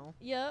intentional.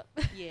 Yep.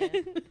 Yeah.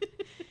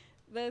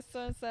 This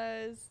one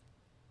says,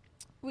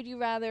 would you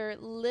rather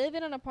live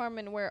in an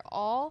apartment where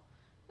all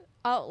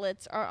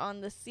outlets are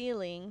on the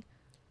ceiling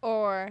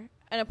or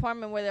an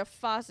apartment where the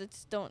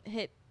faucets don't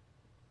hit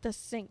the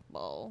sink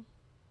bowl?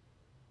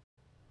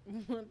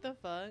 What the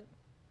fuck?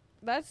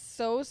 That's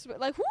so...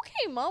 like, who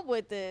came up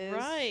with this?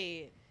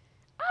 Right.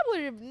 I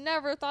would have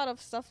never thought of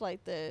stuff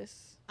like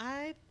this.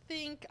 I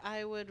think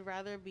I would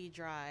rather be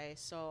dry,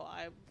 so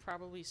I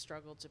probably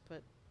struggle to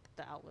put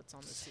the outlets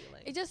on the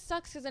ceiling. It just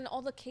sucks because then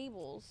all the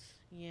cables.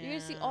 Yeah. You're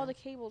going to see all the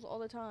cables all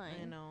the time.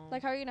 I know.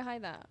 Like, how are you going to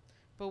hide that?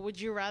 But would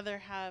you rather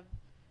have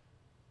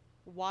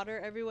water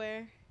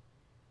everywhere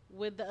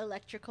with the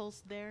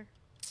electricals there?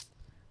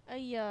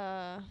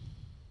 Yeah.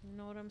 You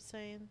know what I'm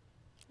saying?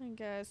 I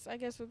guess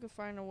we could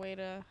find a way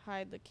to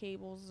hide the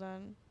cables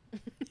then.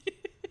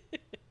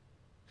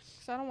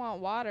 Because I don't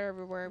want water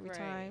everywhere every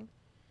time.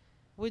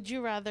 Would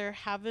you rather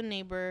have a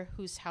neighbor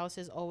whose house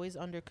is always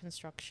under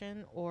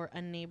construction or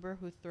a neighbor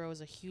who throws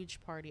a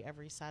huge party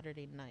every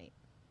Saturday night?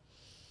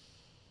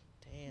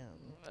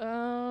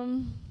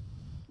 Damn.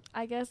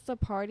 I guess the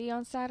party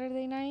on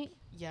Saturday night.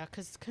 Yeah,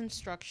 because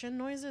construction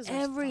noises are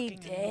Every fucking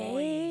day?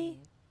 annoying.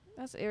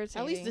 That's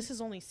irritating. At least this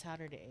is only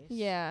Saturdays.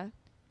 Yeah.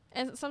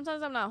 And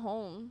sometimes I'm not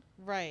home.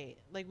 Right.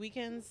 Like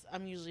weekends,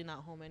 I'm usually not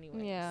home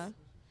anyway. Yeah.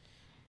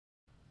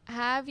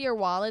 Have your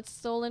wallet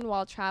stolen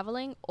while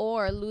traveling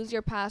or lose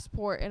your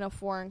passport in a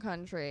foreign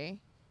country?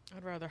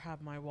 I'd rather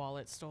have my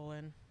wallet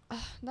stolen.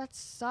 That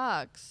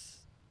sucks.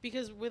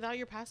 Because without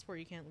your passport,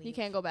 you can't leave. You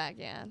can't go back,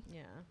 yeah.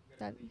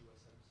 Yeah.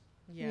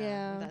 Yeah.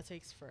 Yeah. That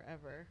takes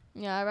forever.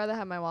 Yeah, I'd rather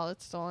have my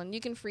wallet stolen. You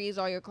can freeze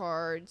all your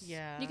cards.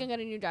 Yeah. You can get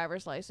a new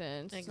driver's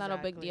license. It's not a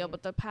big deal. Exactly.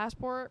 But the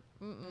passport,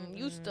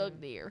 you stuck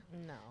there.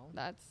 No.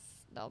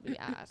 That'll be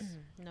ass.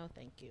 No,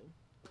 thank you.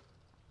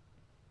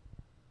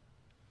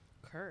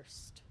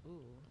 Cursed. Ooh,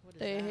 what does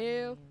The that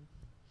hell?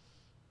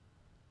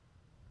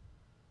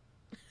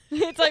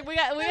 mean? It's like we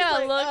gotta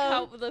like, look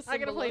how the symbol I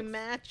gotta play looks.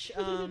 match.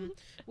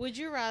 Would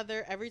you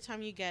rather every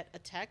time you get a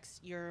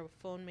text, your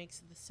phone makes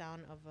the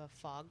sound of a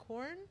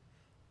foghorn,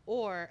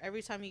 or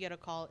every time you get a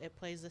call, it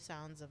plays the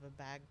sounds of a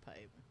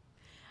bagpipe?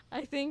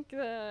 I think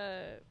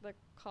the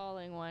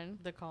calling one.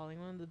 The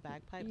calling one, the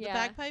bagpipe. Yeah. The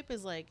bagpipe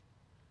is like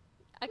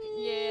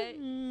Yeah.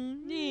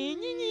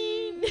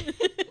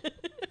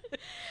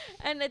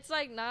 And it's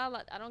like not a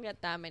lot. I don't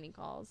get that many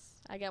calls.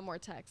 I get more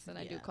texts than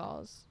I do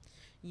calls.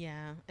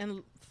 Yeah,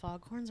 and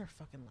foghorns are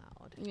fucking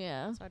loud.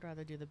 Yeah. So I'd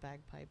rather do the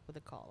bagpipe with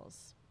the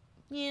calls.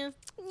 Yeah.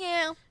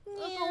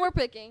 That's what we're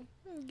picking.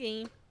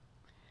 Okay.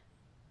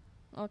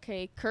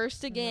 Okay,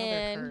 cursed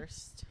again. Another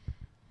cursed.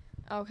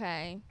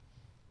 Okay.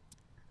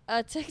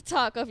 A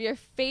TikTok of your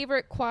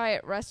favorite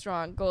quiet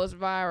restaurant goes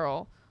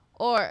viral,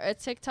 or a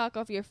TikTok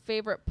of your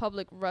favorite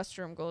public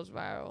restroom goes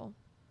viral.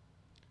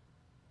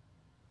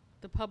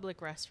 The public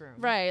restroom.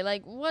 Right,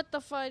 like what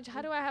the fudge?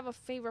 How do I have a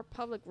favorite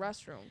public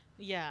restroom?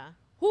 Yeah.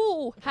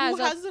 Who has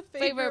a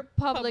favorite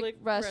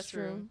public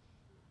restroom?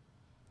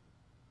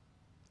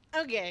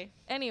 Okay.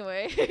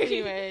 Anyways,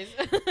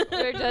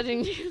 we're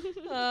judging you.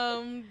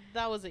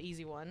 That was an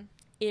easy one.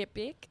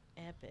 Epic.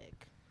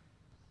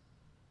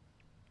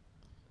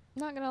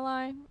 Not gonna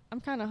lie,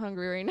 I'm kind of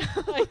hungry right now.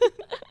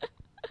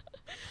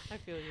 I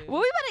feel you.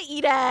 What we about to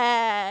eat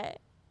at?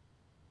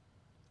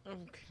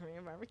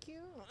 Korean barbecue.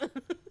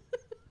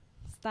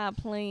 Stop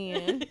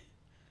playing.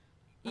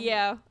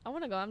 Yeah, I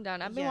want to go. I'm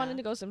down. I've been wanting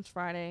to go since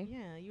Friday.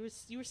 Yeah, you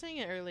were saying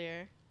it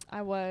earlier.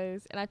 I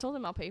was, and I told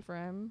him I'll pay for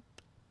him.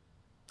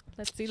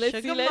 Let's see.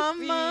 Let's see. I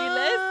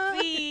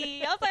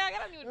was like, I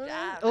got a new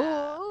job.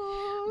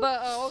 Oh.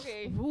 But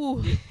okay.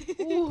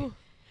 Ooh.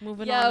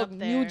 Moving on up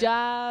there. New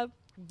job.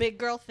 Big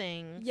girl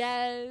things.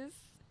 Yes.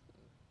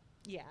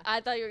 Yeah.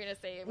 I thought you were gonna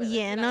say it.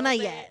 Yeah. No, not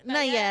yet.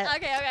 Not yet.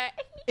 Okay.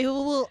 It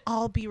will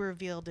all be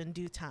revealed in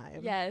due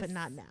time. Yes. But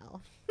not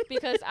now.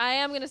 Because I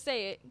am gonna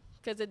say it.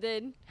 Because it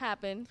did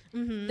happen.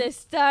 Mm-hmm. The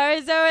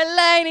stars are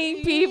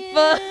aligning,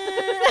 people.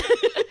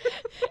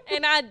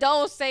 And I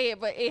don't say it,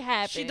 but it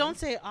happened. She don't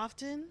say it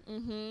often,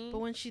 but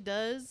when she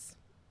does,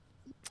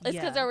 it's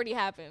because it already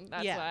happened.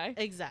 That's why.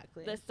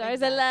 Exactly. The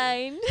stars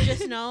align.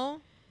 Just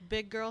know,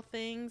 big girl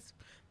things,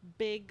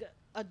 big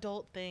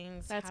adult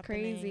things. That's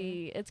happening.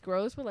 crazy. It's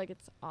gross, but like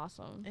it's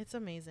awesome. It's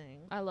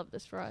amazing. I love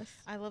this for us.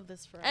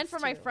 And for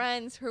my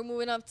friends who are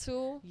moving up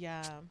too.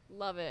 Yeah.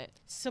 Love it.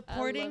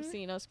 Supporting. I love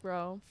seeing us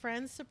grow.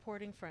 Friends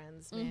supporting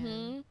friends,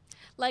 man.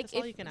 Like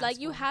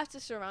you have to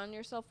surround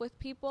yourself with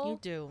people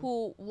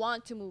who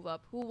want to move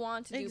up, who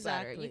want to do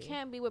better. You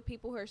can't be with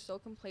people who are so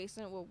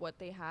complacent with what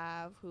they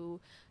have,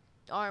 who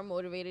aren't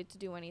motivated to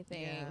do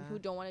anything, who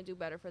don't want to do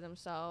better for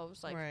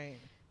themselves. Like,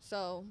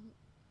 so,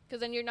 because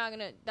then you're not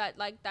gonna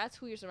that's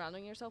who you're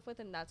surrounding yourself with,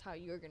 and that's how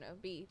you're gonna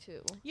be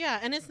too. Yeah,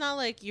 and it's not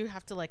like you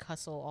have to like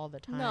hustle all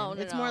the time. No,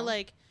 it's more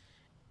like,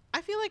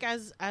 I feel like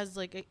as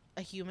like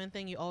a human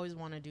thing, you always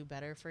want to do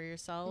better for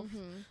yourself.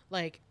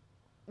 Like,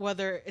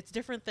 whether it's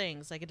different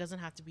things, like it doesn't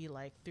have to be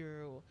like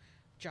through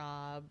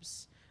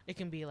jobs. It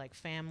can be like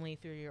family,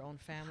 through your own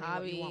family.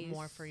 What you want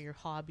more for your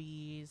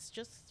hobbies,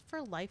 just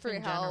for life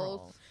in general.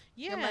 Health,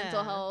 your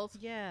mental health.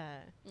 Yeah,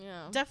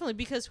 definitely,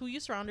 because who you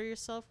surround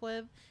yourself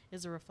with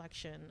is a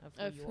reflection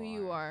of who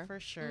you are, for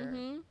sure.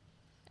 And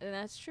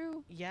that's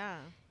true. Yeah,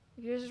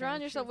 if you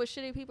surround yourself with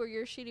shitty people,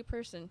 you're a shitty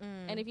person.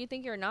 And if you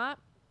think you're not,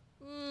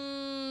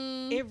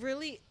 it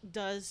really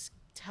does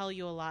tell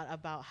you a lot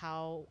about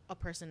how a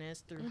person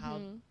is through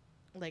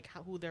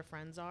who their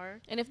friends are.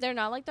 And if they're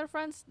not like their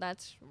friends,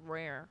 that's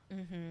rare.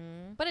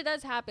 But it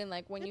does happen,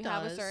 like when you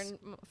have a certain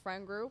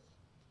friend group,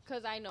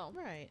 because I know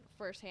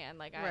firsthand,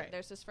 like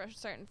there's this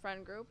certain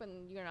friend group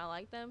and you're not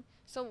like them,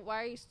 so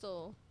why are you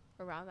still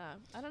around that?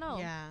 I don't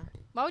know.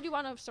 Why would you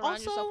want to surround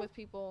yourself with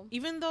people?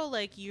 Even though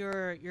like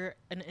you're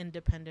an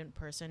independent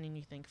person and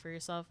you think for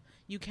yourself,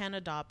 you can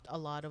adopt a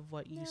lot of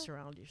what you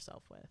surround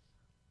yourself with.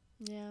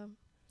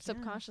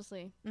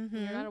 Subconsciously.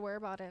 You're not aware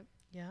about it.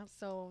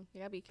 So you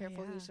gotta be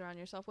careful who you surround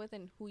yourself with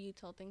and who you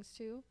tell things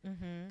to,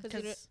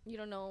 because you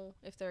don't know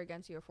if they're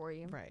against you or for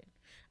you.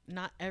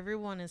 Not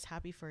everyone is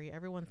happy for you.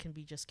 Everyone can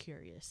be just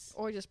curious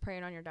or just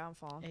preying on your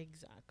downfall.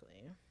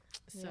 Exactly.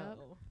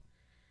 So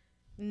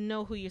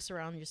know who you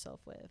surround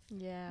yourself with.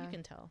 You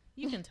can tell.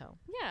 You can tell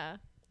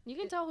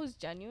tell who's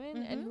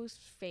genuine and who's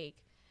fake.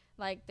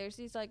 Like there's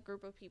these like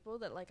group of people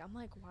that like I'm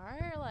like, why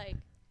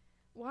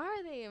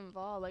are they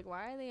involved? Like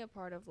why are they a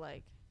part of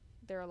like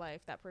their life,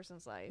 that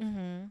person's life,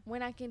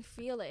 when I can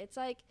feel it? It's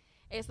like,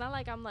 it's not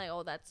like I'm like,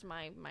 oh, that's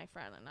my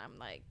friend and I'm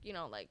like,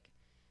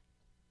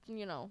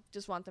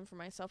 just want them for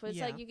myself. It's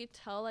like you could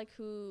tell like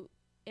who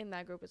in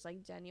that group is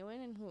like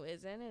genuine and who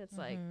isn't, and it's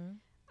like,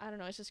 I don't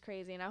know, it's just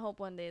crazy. And I hope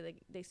one day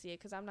they see it,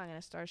 because I'm not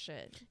gonna start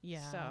shit.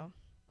 So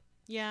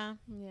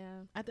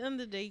at the end of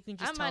the day, you can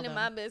just I'm minding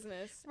my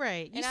business,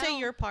 you say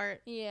your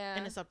part,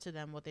 and it's up to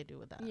them what they do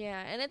with that.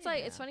 And it's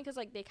like, it's funny because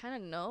like they kind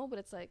of know, but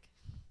it's like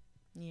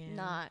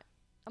not.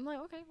 I'm like,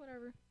 okay,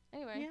 whatever.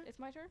 Anyway, it's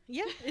my turn.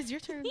 It's your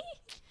turn.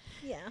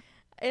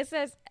 It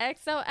says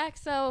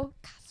XOXO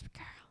Gossip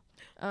Girl.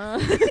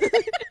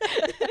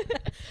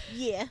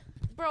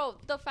 Bro,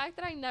 the fact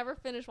that I never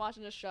finished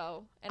watching the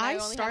show and I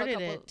only have a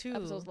couple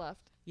episodes left.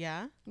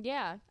 I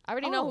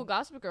already know who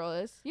Gossip Girl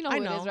is. You know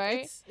who it is,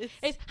 right?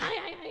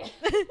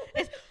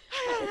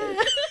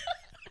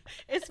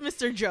 It's It's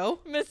Mr. Joe.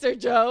 Mr.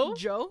 Joe.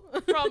 Joe.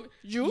 From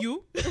you.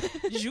 You.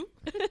 You.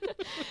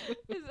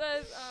 It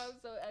says,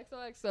 so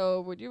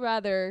XOXO, would you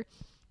rather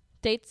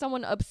date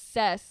someone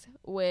obsessed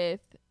with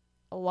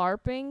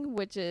LARPing,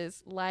 which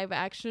is live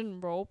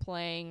action role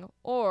playing,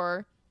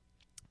 or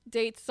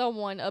date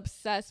someone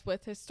obsessed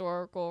with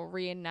historical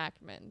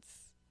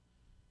reenactments?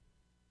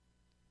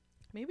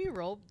 Maybe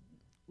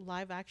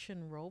live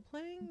action role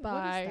playing? What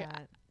By is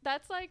that?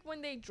 That's like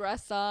when they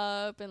dress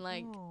up and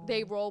like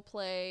they role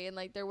play and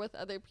like they're with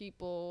other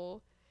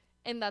people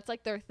and that's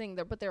like their thing.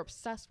 But they're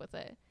obsessed with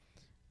it.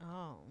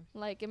 Oh.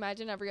 Like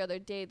imagine every other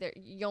day that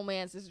your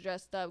man's is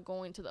dressed up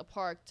going to the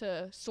park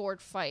to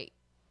sword fight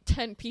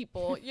 10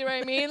 people. You know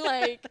what I mean?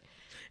 Like,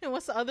 and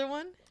what's the other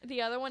one?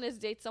 The other one is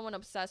date someone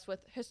obsessed with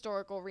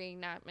historical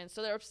reenactments.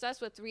 So they're obsessed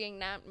with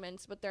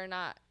reenactments, but they're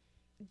not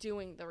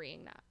doing the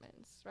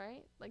reenactments,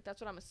 right? Like that's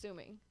what I'm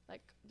assuming.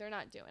 Like they're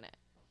not doing it.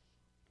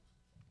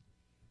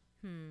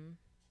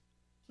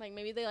 Like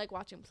maybe they like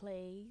watching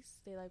plays.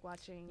 They like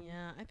watching.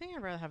 Yeah, I think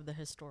I'd rather have the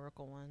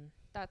historical one.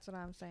 That's what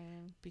I'm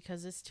saying.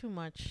 Because it's too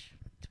much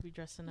to be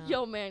dressing up.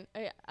 Yo, man.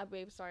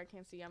 Babe, sorry, I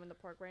can't see. I'm in the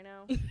park right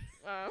now.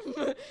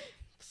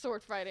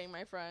 Sword fighting,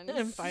 my friend.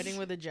 I'm fighting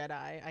with a Jedi.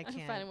 I can't.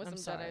 I'm fighting with some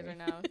sorry. Jedis right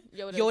now.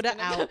 Yoda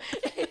out.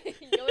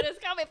 Yoda's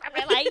coming for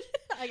my life.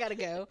 I gotta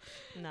go.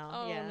 No.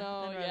 Oh, yeah,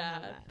 no. Yeah.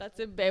 That's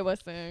what Babe was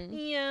saying.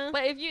 Yeah.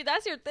 But if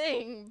that's your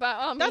thing.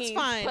 But that's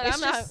fine. But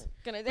it's I'm not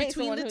going to date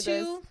between someone the who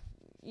two. does.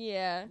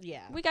 Yeah.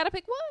 Yeah. We got to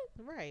pick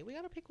one. Right. We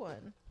got to pick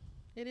one.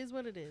 It is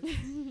what it is.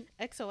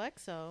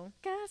 XOXO.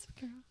 Gossip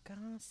girl.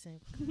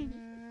 Gossip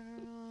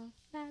girl.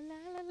 La, la,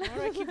 la, la. Why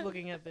do I keep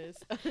looking at this?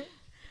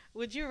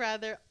 Would you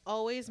rather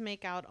always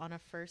make out on a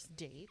first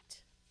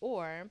date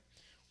or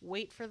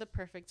wait for the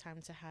perfect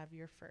time to have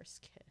your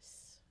first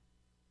kiss?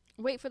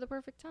 Wait for the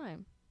perfect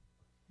time.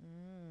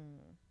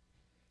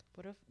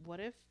 What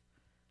if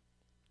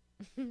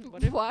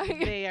Why?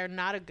 they are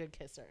not a good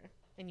kisser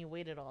and you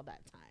waited all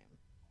that time?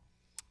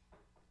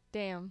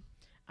 Damn.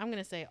 I'm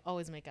going to say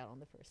always make out on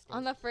the first date.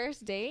 On the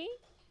first date?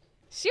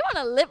 She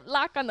want a lip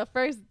lock on the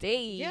first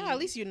date. Yeah, at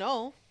least you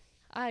know.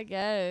 I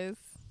guess.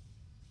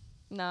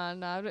 Nah.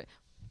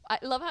 I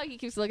love how he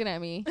keeps looking at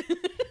me.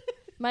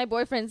 My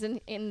boyfriend's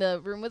in the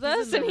room with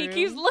us, and he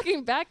keeps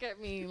looking back at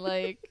me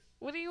like,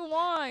 what do you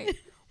want?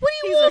 What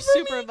do you want? He's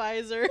our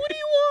supervisor. What do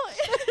you want?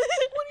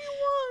 What do you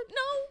want?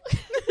 No.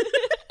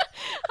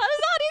 How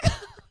do you go?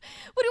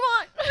 What do you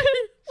want? What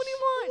do you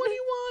want? What do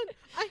you want?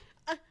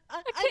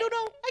 I don't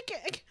know. I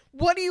can't.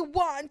 What do you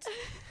want?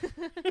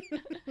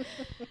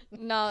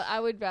 No, I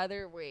would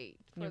rather wait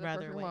for You'd the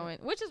rather perfect wait.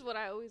 moment, which is what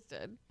I always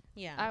did.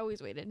 Yeah. I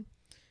always waited.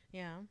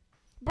 Yeah.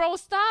 Bro,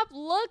 stop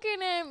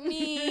looking at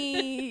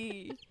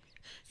me.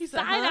 He's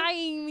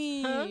side-eyeing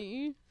me.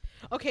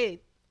 Huh?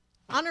 Okay.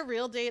 On a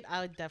real date,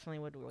 I definitely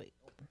would wait.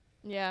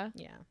 Yeah.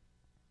 Yeah.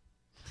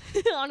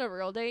 On a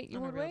real date, you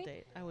on would a real wait?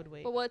 date, I would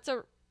wait.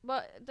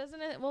 But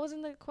doesn't it, what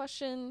wasn't the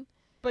question?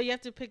 But you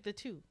have to pick the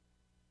two.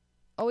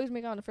 Always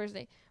make out on the first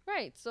date.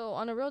 Right. So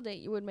on a real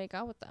date, you would make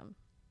out with them.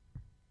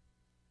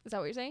 Is that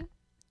what you're saying?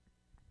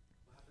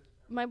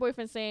 My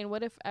boyfriend's saying,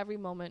 what if every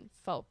moment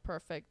felt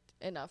perfect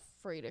enough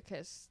for you to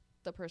kiss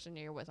the person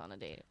you're with on a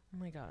date? Oh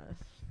my god.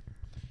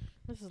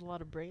 This is a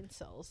lot of brain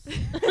cells.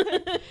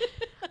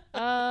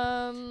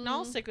 No,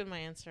 I'll stick with my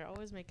answer.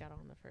 Always make out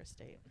on the first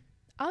date.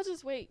 I'll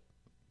just wait.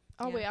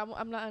 I'll Yeah. wait.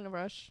 I'm not in a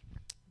rush.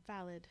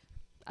 Valid.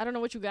 I don't know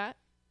what you got.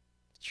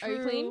 True. Are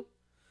you clean?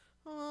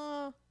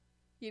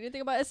 You didn't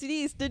think about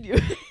STDs, did you?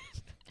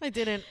 I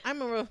didn't.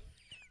 I'm a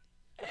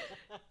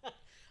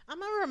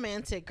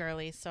romantic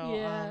girly, so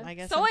yeah. I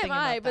guess so I'm am thinking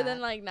I. about But that.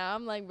 then like now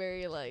I'm like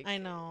very like. I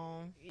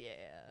know. Yeah.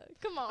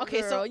 Come on.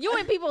 Okay, girl. so you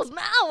in people's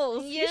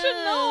mouths. You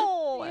should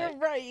know. You're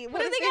right.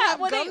 What if do they have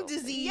got? gum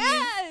disease?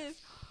 Yes.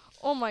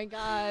 Oh my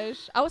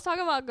gosh. I was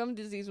talking about gum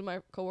disease with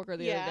my coworker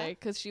the Yeah. other day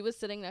because she was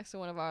sitting next to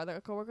one of our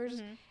other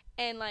coworkers,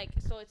 and like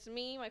so it's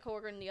me, my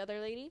coworker, and the other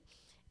lady,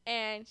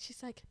 and she's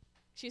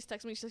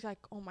texting me. She's like,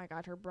 "Oh my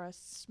god, her breath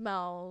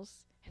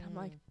smells," and I'm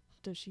like,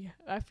 "Does she?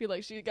 I feel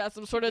like she got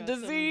some sort of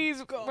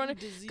disease."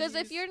 Because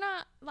if you're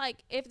not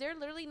like, if they're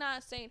literally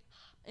not saying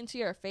into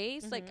your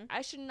face, like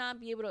I should not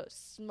be able to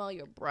smell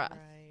your breath.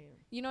 Right.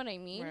 You know what I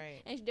mean?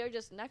 Right. And they're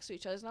just next to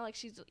each other. It's not like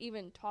she's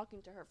even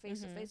talking to her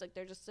face to face. Like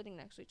they're just sitting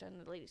next to each other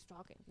and the lady's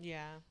talking.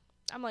 Yeah.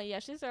 I'm like, yeah,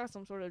 she's got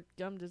some sort of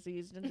gum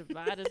disease,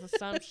 gingivitis, or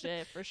some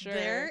shit for sure.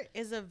 There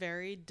is a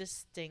very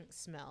distinct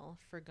smell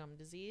for gum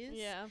disease.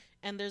 Yeah.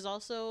 And there's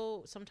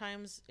also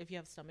sometimes if you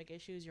have stomach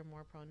issues, you're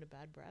more prone to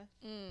bad breath.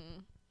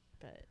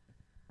 But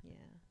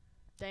yeah.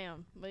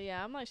 Damn. But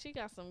yeah, I'm like, she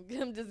got some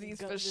gum disease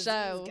Gum for disease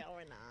sure.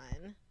 going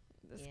on.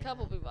 This Yeah.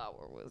 couple people I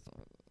work with.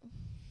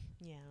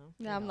 Yeah.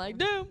 Yeah, I'm like,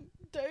 damn.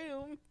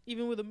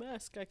 Even with a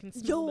mask, I can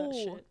smell that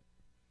shit.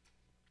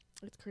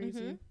 It's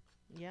crazy.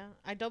 Yeah,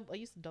 I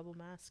used to double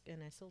mask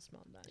and I still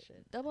smelled that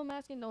shit. Double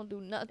masking don't do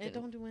nothing. It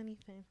don't do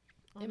anything.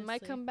 It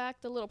might come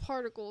back the little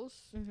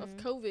particles of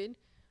COVID,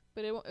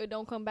 but it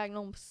don't come back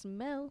no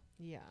smell.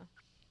 Yeah.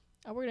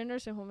 I work in a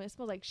nursing home. And it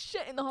smells like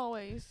shit in the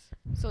hallways,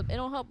 so it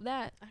don't help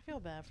that. I feel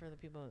bad for the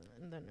people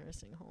in the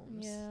nursing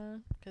homes. Yeah,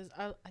 because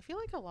I feel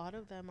like a lot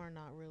of them are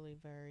not really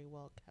very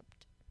well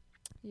kept.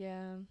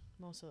 Yeah,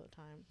 most of the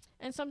time.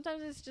 And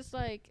sometimes it's just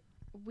like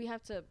we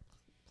have to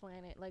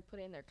plan it, like put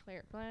it in their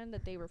clear plan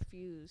that they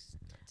refuse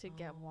to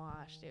get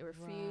washed. They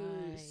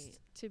refuse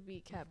to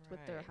be kept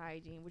with their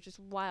hygiene, which is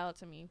wild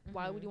to me.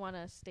 Why would you want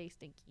to stay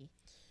stinky?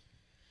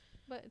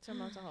 But it's our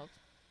mental health.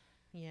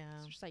 Yeah.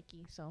 It's your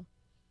psyche, so.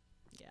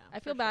 Yeah. I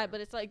feel bad, but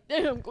it's like,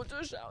 damn, go to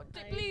the shower.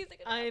 Please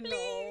take a shower. I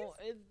know.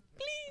 Please.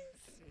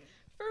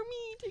 For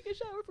me, take a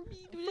shower for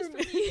me. Do this for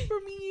me. For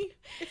me.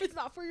 If it's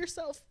not for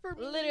yourself, for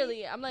me.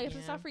 Literally, I'm like, if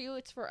it's not for you,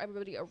 it's for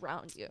everybody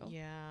around you.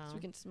 Yeah. So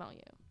we can smell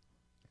you.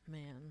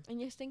 Man. And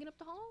you're stinking up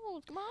the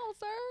halls. Come on,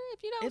 sir.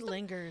 If you know it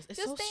lingers. It's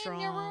so strong. Just stay in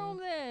your room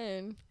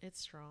then. It's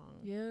strong.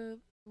 Yeah.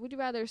 Would you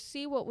rather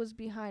see what was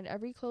behind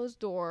every closed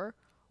door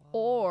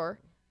or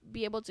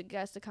be able to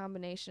guess the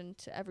combination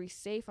to every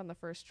safe on the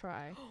first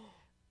try?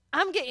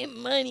 I'm getting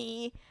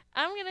money.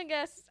 I'm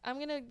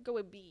gonna go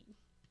with B.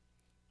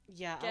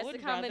 Yeah, guess the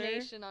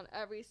combination on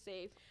every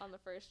safe on the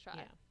first try.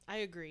 Yeah, I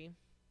agree.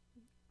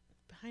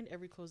 Behind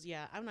every closed,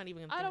 yeah, I'm not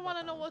even gonna I don't want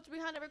to know what's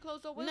behind every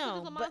closed door.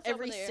 No, but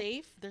every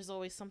safe, there's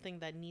always something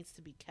that needs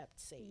to be kept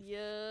safe.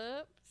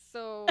 Yep.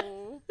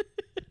 So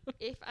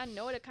if I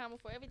know the combo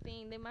for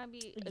everything, there might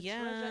be a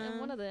treasure in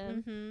one of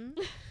them.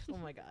 Mm-hmm. Oh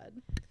my god.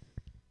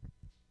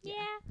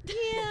 Yeah.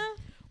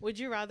 Would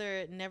you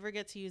rather never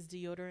get to use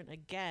deodorant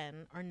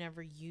again or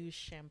never use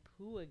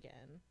shampoo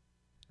again?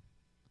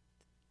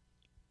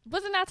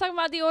 Wasn't I talking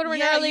about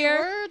deodorant earlier?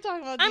 You were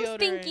talking about deodorant. I'm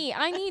stinky.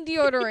 I need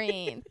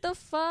deodorant. The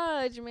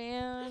fudge,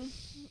 man.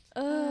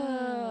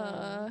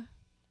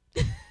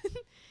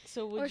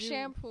 So would or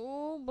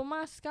shampoo, but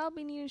my scalp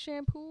be needing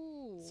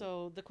shampoo.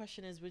 So the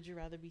question is, would you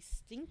rather be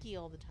stinky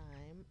all the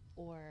time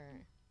or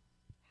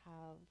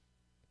have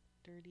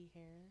dirty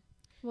hair?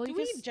 Well, do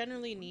we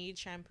generally need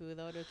shampoo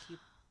though to keep?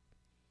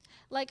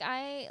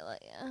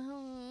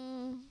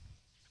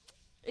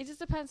 It just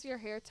depends on your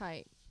hair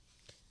type.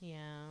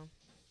 Yeah.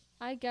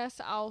 I guess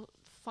I'll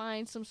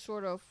find some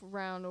sort of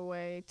round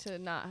way to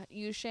not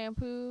use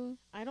shampoo.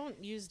 I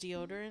don't use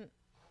deodorant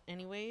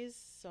anyways,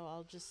 so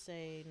I'll just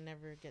say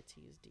never get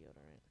to use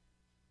deodorant.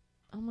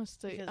 I'm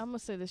gonna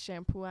say the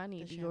shampoo. I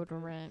need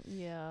deodorant.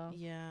 Yeah.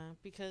 Yeah,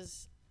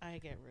 because I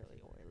get really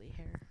oily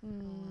hair a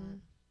lot.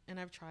 And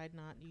I've tried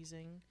not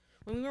using.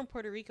 When we were in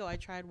Puerto Rico, I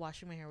tried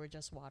washing my hair with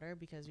just water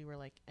because we were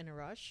like in a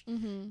rush,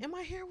 and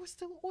my hair was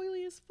still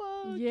oily as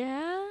fuck.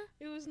 Yeah,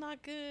 it was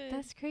not good.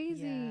 That's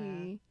crazy.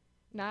 Yeah.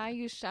 Now I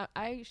use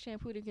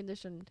shampooed and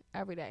conditioned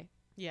every day.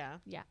 Yeah.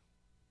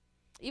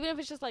 Even if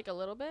it's just like a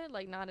little bit,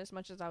 like not as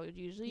much as I would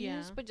usually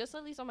use, but just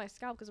at least on my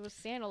scalp because it was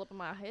sand all up in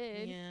my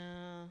head.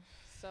 Yeah.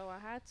 So I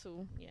had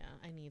to. Yeah,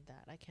 I need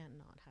that. I can't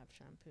not have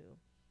shampoo.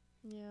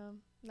 Yeah.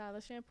 Nah,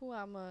 the shampoo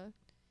I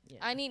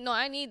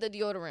need the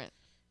deodorant.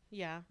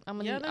 Yeah.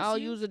 I'll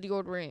use the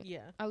deodorant.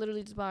 Yeah. I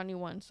literally just bought a new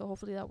one, so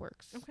hopefully that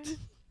works. Okay.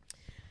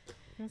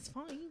 That's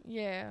fine.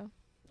 Yeah.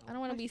 I don't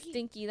want to be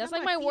stinky. That's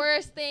like my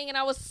worst thing, and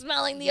I was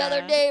smelling the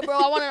other day, bro.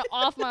 I wanted to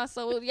off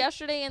myself.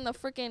 Yesterday in the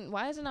freaking...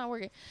 Why is it not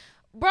working?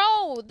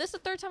 Bro, this is the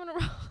third time in a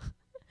row.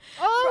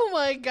 Oh,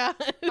 my God.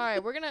 All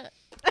right, we're going to...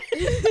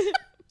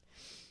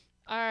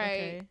 All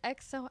right. Okay.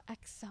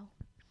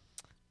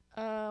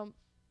 XOXO.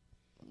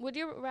 Would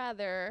you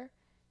rather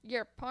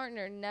your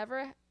partner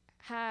never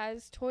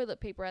has toilet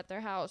paper at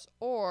their house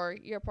or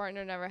your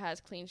partner never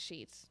has clean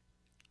sheets?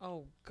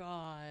 Oh,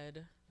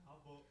 God.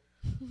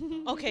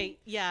 Okay,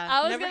 yeah.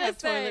 I was gonna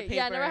say,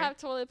 never have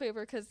toilet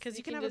paper because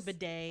you can have a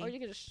bidet, or you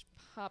can just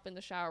hop in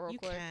the shower real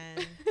quick.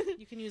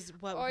 You can use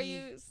what? Or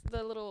use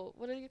the little.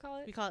 What do you call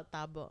it? We call it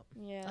tabo.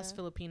 Yeah. Us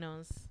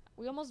Filipinos.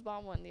 We almost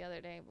bought one the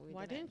other day, but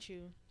why didn't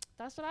you?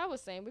 That's what I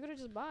was saying. We could have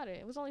just bought it.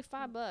 It was only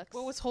 $5.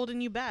 What was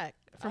holding you back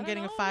from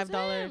getting a $5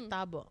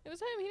 tabo? It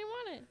was him. He didn't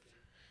want it.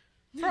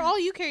 For all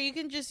you care, you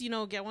can just,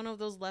 get one of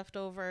those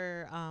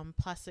leftover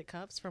plastic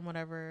cups from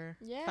whatever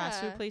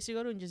fast food place you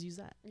go to and just use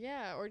that.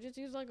 Yeah, or just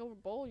use like a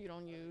bowl you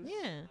don't use.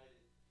 Yeah.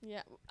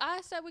 Yeah.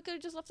 I said we could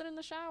have just left it in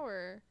the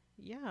shower.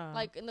 Yeah.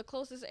 Like in the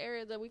closest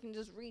area that we can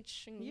just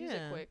reach and use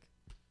it quick.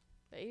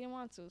 But he didn't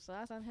want to, so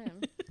that's on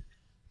him.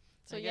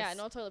 So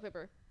no toilet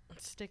paper.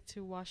 Stick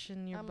to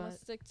washing your butt. I'm going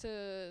to stick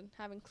to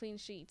having clean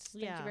sheets.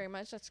 Thank you very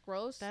much. That's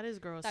gross. That is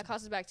gross. That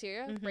causes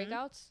bacteria,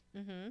 breakouts.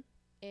 Mm-hmm.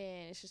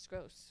 And it's just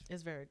gross.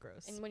 It's very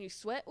gross. And when you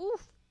sweat,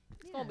 oof,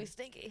 it's going to be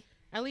stinky.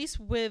 At least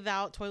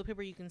without toilet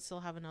paper, you can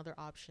still have another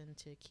option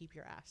to keep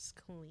your ass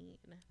clean.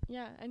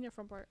 Yeah, and your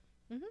front part.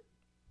 Mm-hmm.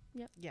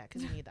 Yeah. Yeah,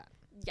 because you need that.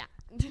 Yeah.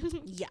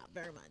 Yeah,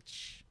 very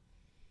much.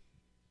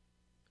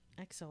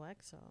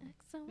 XOXO.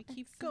 We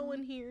keep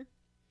going here.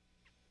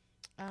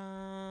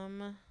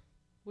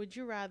 Would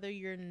you rather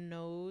your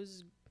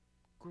nose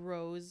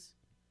grows...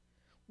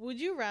 Would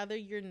you rather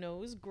your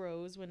nose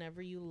grows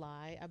whenever you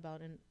lie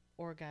about an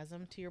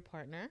orgasm to your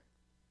partner,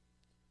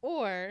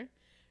 or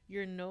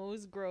your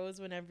nose grows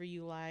whenever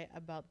you lie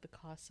about the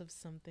cost of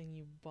something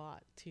you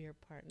bought to your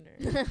partner?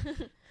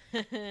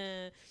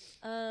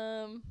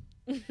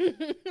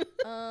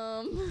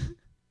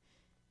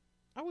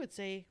 I would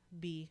say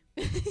B.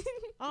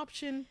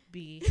 Option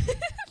B.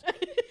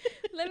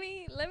 Let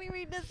me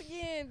read this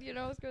again. You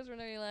know, girls were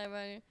never lying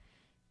about you.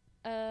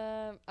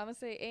 I'm gonna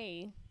say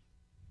A.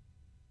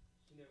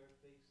 She never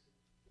fakes it.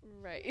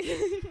 Right.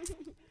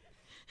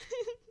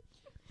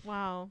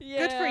 Wow.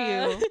 Yeah. Good for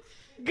you.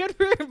 Good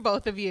for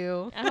both of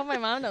you. I hope my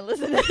mom don't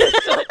listen to this.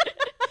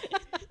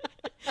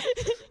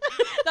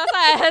 That's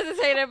why I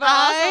hesitated, but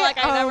I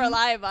never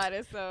lie about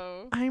it.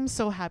 So I'm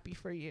so happy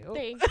for you.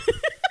 thanks.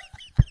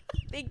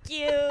 Thank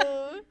you.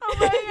 Oh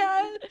my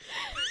god.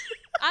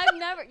 I've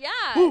never.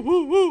 Yeah. Woo,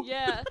 woo, woo.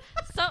 Yeah.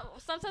 So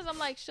sometimes I'm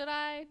like, should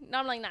I? No,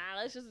 I'm like, nah.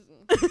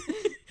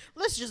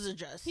 Let's just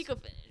adjust. He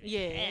could finish.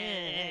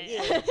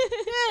 Yeah.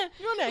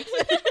 You're next.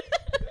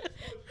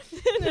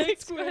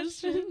 Next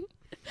question.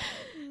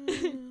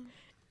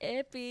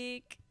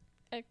 Epic.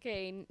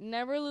 Okay.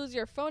 Never lose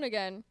your phone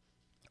again,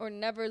 or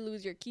never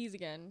lose your keys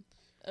again.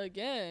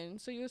 Again.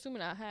 So you're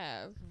assuming I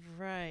have.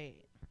 Right.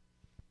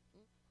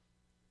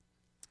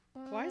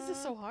 Why is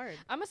this so hard?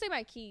 I'm gonna say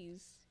my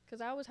keys, cause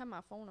I always have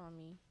my phone on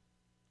me.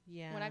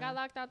 Yeah. When I got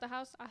locked out the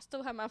house, I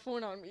still have my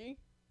phone on me.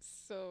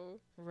 So.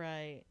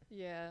 Right.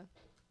 Yeah.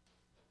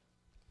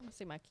 I'm gonna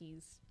say my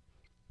keys.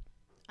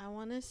 I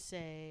want to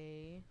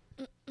say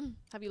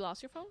Have you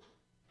lost your phone?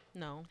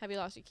 no. Have you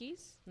lost your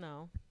keys?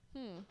 No.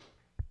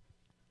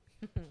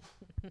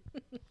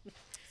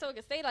 So it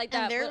can stay like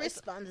that. And they're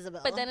responsible.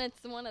 But then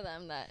it's one of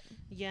them that.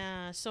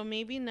 Yeah. So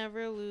maybe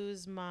never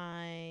lose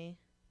my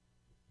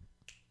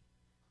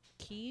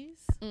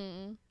keys.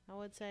 I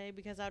would say,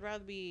 because I'd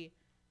rather be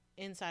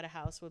inside a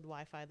house with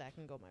Wi-Fi that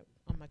can go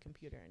on my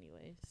computer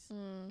anyways.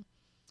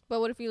 But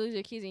what if you lose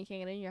your keys and you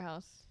can't get in your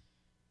house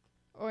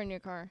or in your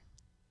car?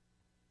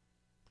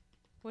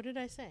 What did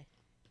I say?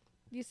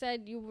 You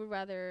said you would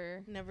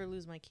rather Never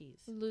lose my keys.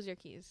 lose your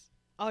keys.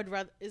 I would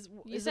rather.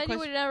 You said you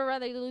would never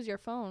rather lose your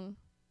phone.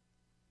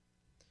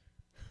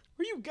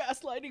 Were you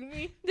gaslighting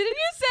me? Didn't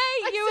you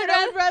say you would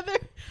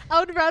I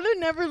would rather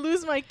never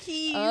lose my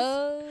keys.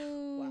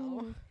 Oh.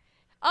 Wow.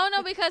 Oh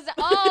no,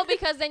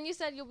 because then you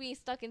said you'll be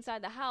stuck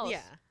inside the house. Yeah.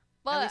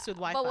 But, at least with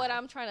Wi-Fi. But what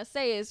I'm trying to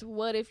say is,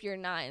 what if you're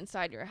not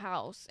inside your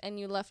house and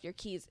you left your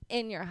keys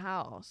in your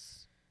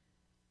house?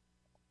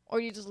 Or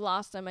you just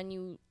lost them and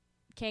you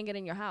can't get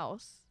in your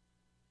house?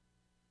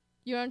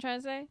 You know what I'm trying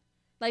to say?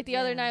 Like the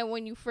other night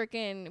when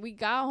we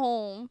got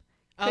home,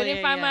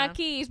 couldn't find my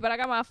keys, but I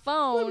got my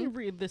phone. Let me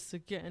read this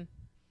again.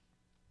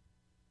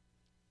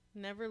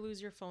 Never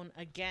lose your phone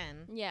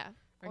again. Yeah.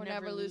 Or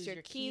never lose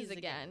your keys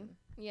again.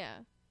 Yeah.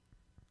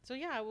 So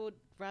yeah, I would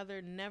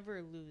rather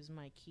never lose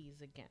my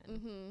keys again.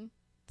 Mm-hmm.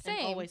 Same.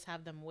 And always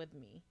have them with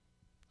me.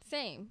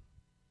 Same.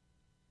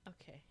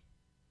 Okay.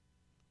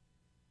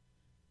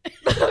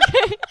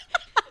 Okay.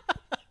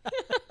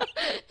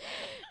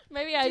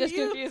 Maybe I just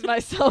confused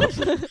myself.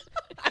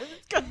 I'm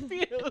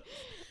confused.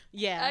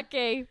 Yeah.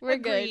 Okay, we're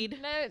Agreed.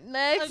 good.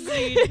 Next.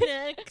 Agreed.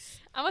 Next.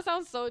 I'm gonna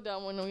sound so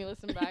dumb when we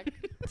listen back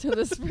to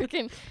this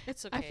freaking.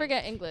 It's okay. I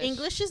forget English.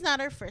 English is not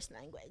our first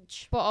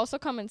language. But also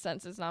common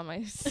sense is not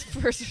my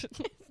first.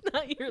 It's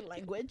not your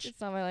language.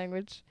 It's not my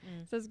language.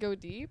 It says go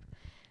deep.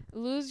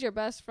 Lose your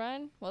best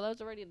friend. Well,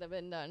 that's already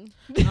been done.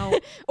 Oh.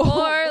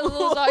 Or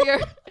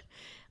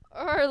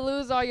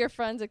lose all your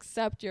friends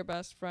except your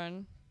best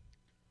friend.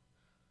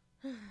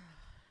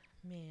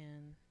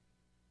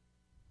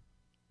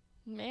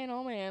 Man,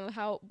 oh man,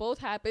 how both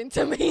happened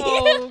to me.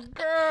 Oh,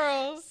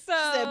 girl. So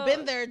I've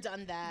been there,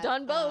 done that.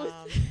 done both.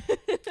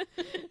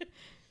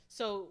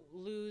 So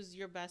lose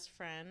your best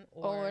friend,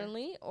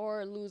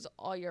 or lose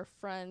all your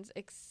friends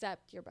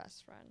except your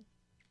best friend.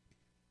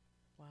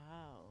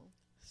 Wow.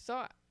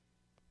 So,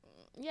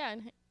 yeah,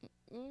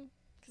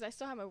 because I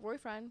still have my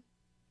boyfriend.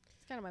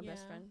 He's kind of my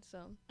best friend. So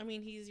I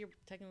mean, he's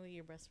technically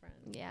your best friend.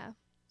 yeah.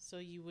 So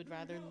you would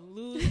rather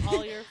lose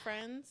all your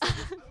friends?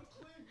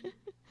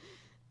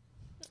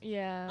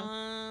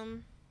 Yeah.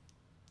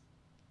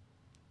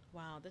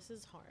 Wow, this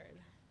is hard.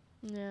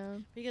 Yeah.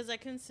 Because I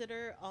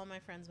consider all my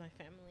friends my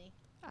family.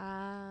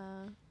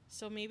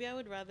 So maybe I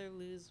would rather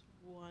lose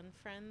one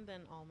friend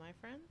than all my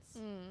friends.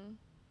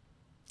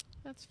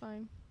 That's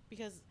fine.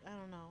 Because I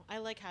don't know, I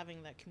like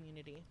having that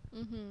community.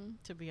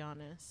 To be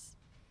honest,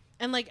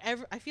 and like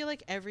I feel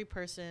like every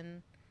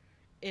person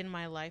in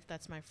my life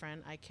that's my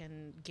friend, I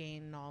can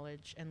gain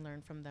knowledge and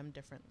learn from them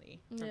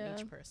differently from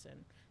each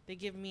person.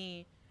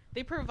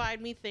 They provide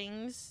me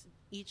things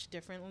each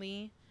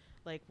differently.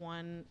 Like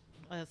one,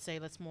 let's say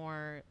that's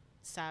more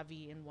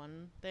savvy in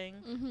one thing.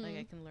 Like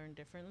I can learn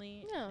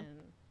differently. Yeah.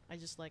 And I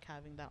just like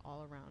having that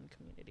all around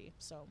community.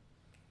 So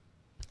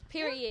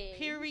period.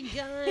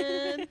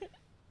 Period.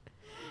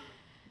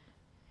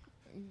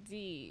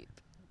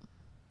 Deep.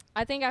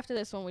 I think after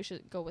this one we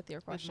should go with your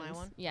questions. With my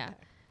one? Yeah. Okay,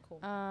 cool.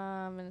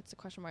 And it's a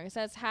question mark. It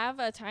says, have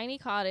a tiny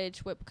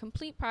cottage with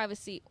complete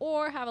privacy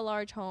or have a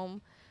large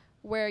home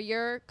where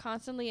you're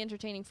constantly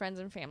entertaining friends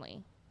and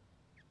family.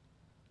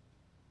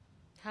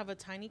 Have a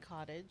tiny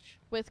cottage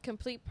with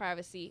complete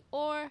privacy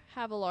or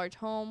have a large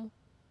home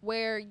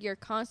where you're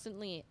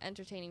constantly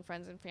entertaining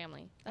friends and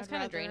family. That's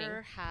kind of draining. I'd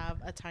rather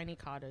have a tiny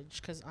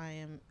cottage because I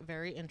am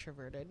very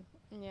introverted.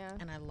 Yeah.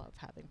 And I love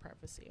having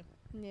privacy.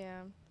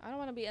 Yeah. I don't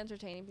want to be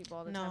entertaining people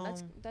all the No,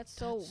 time. That's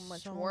so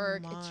much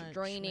work. It's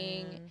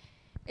draining. Man.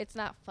 It's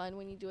not fun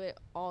when you do it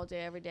all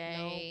day, every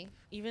day. Nope.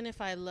 Even if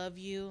I love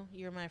you,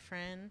 you're my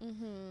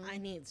friend, I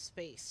need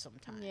space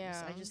sometimes.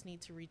 Yeah. I just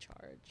need to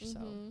recharge. So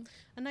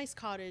a nice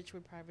cottage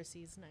with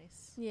privacy is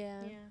nice.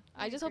 Yeah. Yeah.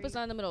 I just hope it's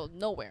not in the middle of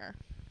nowhere.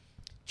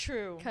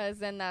 True. Because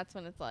then that's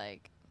when it's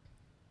like,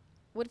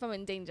 what if I'm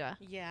in danger?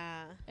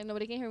 Yeah. And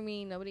nobody can hear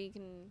me. Nobody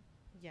can.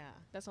 Yeah.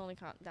 That's the only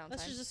downside.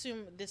 Let's just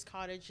assume this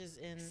cottage is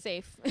in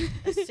safe.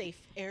 A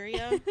safe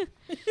area.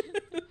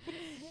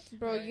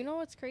 Bro, you know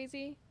what's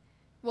crazy?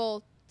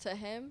 Well, to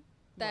him,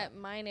 that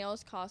my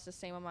nails cost the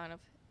same amount of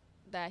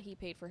that he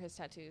paid for his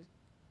tattoo.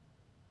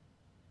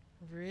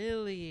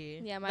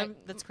 Really? Yeah,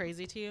 that's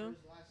crazy to you?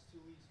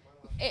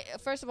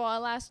 First of all, it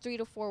lasts 3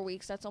 to 4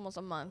 weeks. That's almost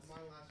a month.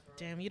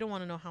 Damn, you don't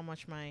want to know how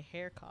much my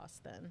hair costs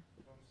then.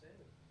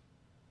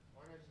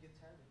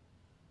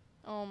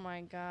 Oh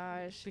my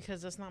gosh.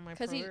 Because that's not my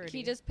priority. Because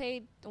he just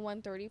paid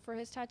 $130 for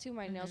his tattoo.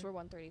 My nails were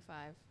 $135.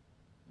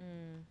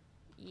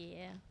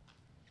 Yeah.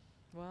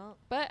 Well,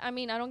 but I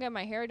mean, I don't get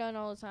my hair done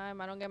all the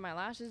time. I don't get my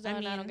lashes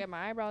done. I don't get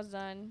my eyebrows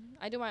done.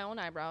 I do my own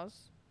eyebrows,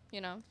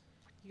 you know.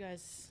 You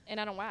guys. And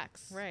I don't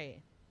wax.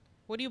 Right.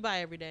 What do you buy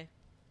every day?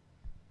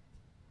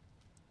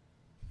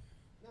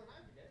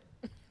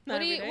 No,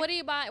 not every day. What do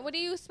you buy? What do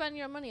you spend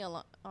your money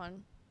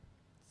on?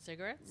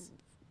 Cigarettes?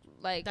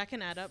 Like that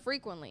can add up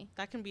frequently.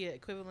 That can be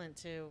equivalent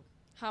to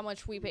how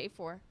much we pay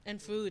for.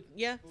 And food.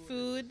 Yeah,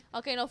 food.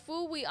 Okay, no,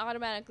 food we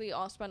automatically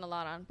all spend a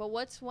lot on. But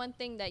what's one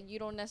thing that you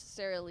don't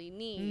necessarily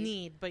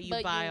need but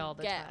you buy all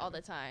the time? All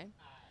the time.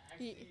 I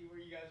see where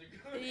you guys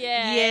are going.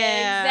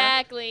 Yeah,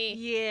 exactly.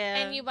 Yeah.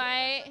 And you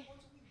buy it.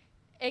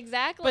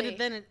 Exactly. But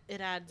then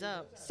it adds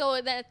up. So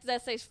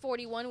that says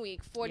 40 1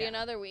 week, 40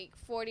 another week,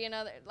 40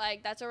 another.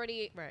 Like, that's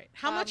already. Right.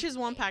 How much is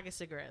one pack of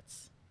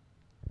cigarettes?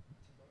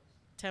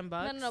 $10?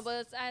 No,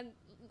 but it's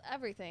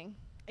everything.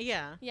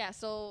 Yeah. Yeah,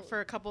 so.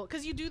 For a couple.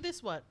 Because you do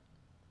this, what?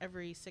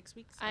 Every 6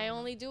 weeks? I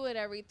only do it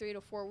every 3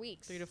 to 4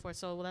 weeks. 3 to 4.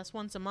 So that's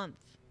once a month.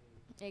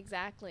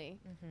 Exactly.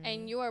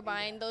 And you are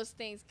buying those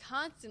things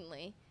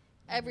constantly.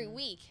 Every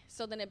week,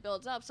 so then it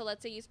builds up. So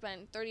let's say you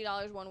spend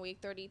 $30 1 week,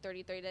 30,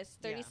 that's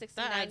 30,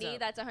 60, 90.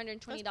 That's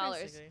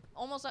 $120.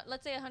 Almost,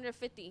 let's say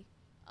 $150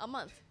 a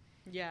month.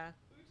 Yeah.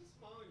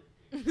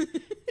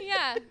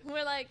 Yeah,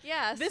 we're like,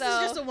 yeah. This is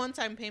just a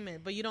one-time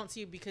payment, but you don't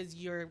see it because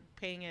you're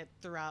paying it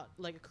throughout,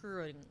 like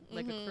accruing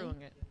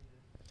it.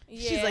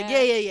 Yeah. She's like,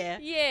 yeah.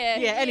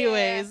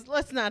 Anyways,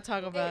 let's not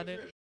talk about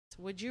it.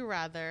 Would you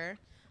rather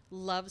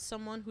love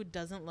someone who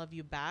doesn't love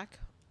you back,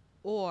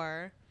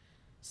 or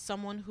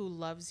someone who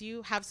loves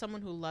you,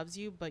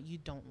 but you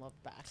don't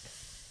love back?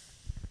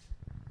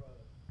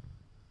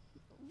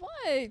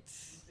 What?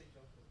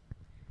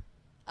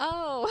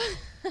 Oh,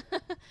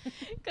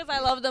 because I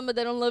love them, but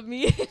they don't love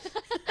me.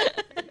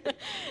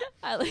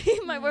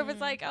 My boyfriend's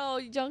like, oh,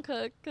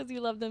 Jungkook, because you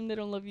love them, they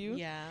don't love you.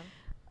 Yeah.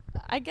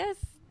 I guess,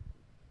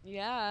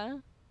 yeah.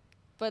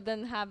 But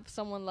then have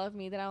someone love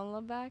me that I don't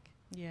love back.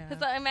 Yeah.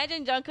 Because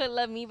imagine Jungkook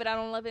love me, but I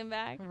don't love him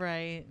back.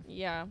 Right.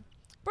 Yeah.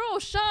 Bro,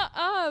 shut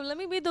up. Let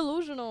me be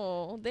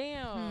delusional.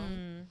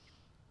 Damn.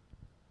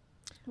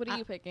 What are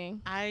you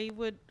picking? I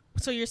would.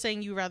 So you're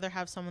saying you rather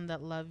have someone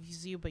that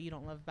loves you, but you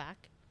don't love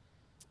back?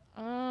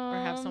 Or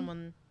have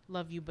someone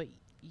love you, but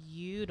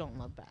you don't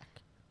love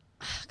back?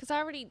 Because I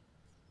already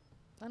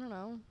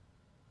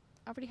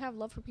have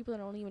love for people that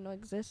I don't even know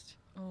exist.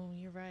 Oh,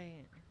 you're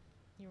right.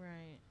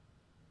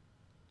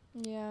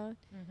 Yeah.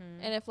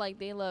 And if, like,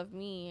 they love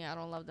me, I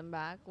don't love them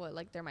back. What,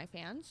 like, they're my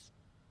fans?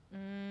 I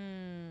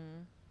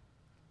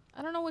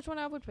don't know which one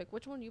I would pick.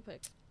 Which one do you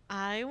pick?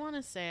 I want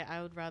to say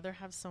I would rather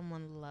have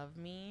someone love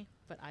me,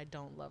 but I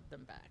don't love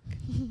them back.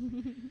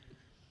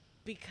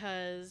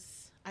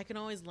 Because I can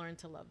always learn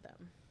to love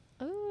them.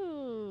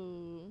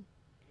 Ooh.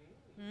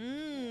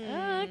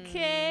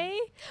 Okay.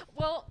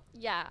 Well,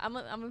 yeah, I'm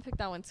gonna pick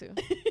that one too.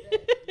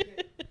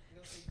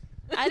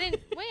 I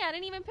didn't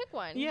even pick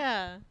one.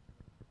 Yeah.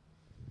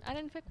 I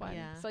didn't pick one.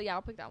 Yeah. So yeah,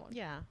 I'll pick that one.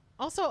 Yeah.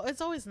 Also,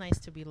 it's always nice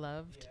to be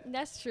loved. Yeah.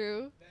 That's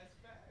true.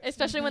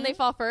 Especially when they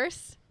fall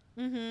first.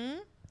 Ooh,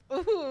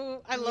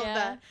 I love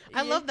that.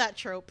 I love that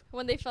trope.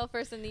 When they fell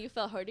first and then you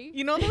fell hardy.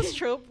 You know those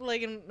trope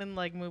like in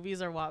like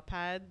movies or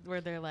Wattpad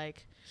where they're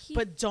like,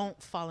 but don't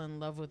fall in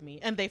love with me,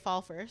 and they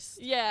fall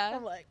first. Yeah.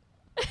 I'm like,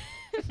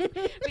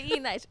 be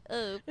nice.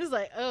 It's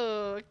like,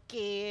 oh,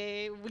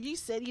 okay. Well, you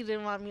said you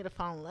didn't want me to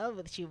fall in love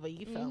with you, but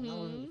you fell in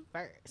love with me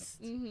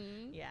first.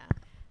 Yeah.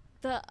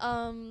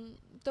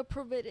 The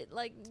prohibited,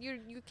 like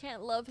you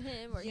can't love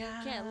him or you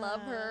can't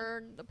love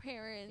her. The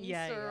parents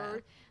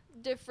or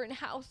different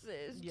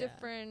houses,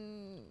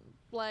 different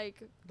like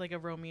a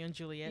Romeo and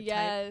Juliet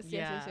type.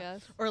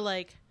 Yes. Or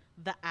like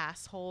the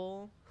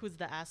asshole who's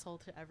the asshole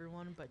to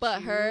everyone,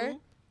 but her.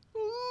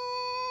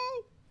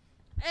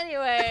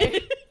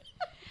 Anyway.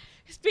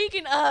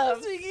 Speaking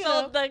of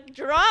the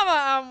drama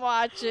I'm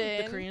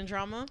watching. The Korean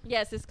drama?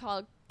 Yes, it's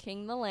called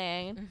King the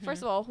Land.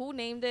 First of all, who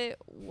named it?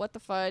 What the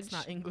fudge? It's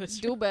not English.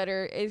 Do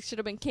better. It should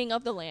have been King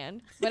of the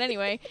Land. But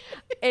anyway,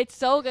 it's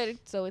so good.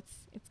 So it's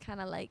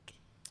kind of like.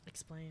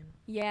 Explain.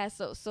 Yeah.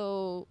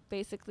 So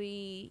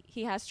basically,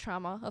 he has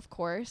trauma, of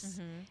course,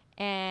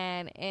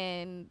 and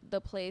in the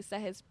place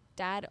that his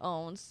dad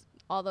owns,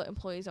 all the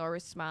employees are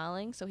always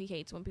smiling, so he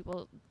hates when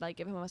people like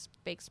give him a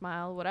fake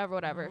smile,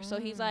 whatever. So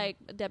he's like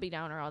a Debbie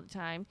Downer all the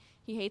time.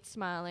 He hates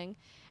smiling.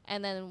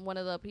 And then one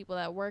of the people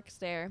that works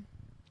there,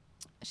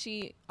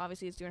 she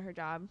obviously is doing her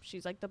job.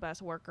 She's like the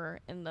best worker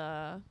in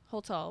the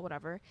hotel,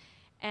 whatever.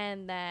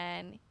 And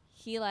then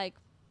he like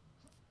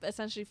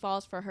essentially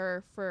falls for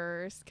her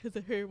first because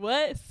of her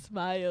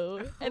smile.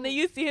 And then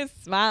you see him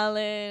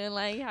smiling and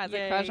like has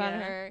a crush on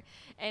her.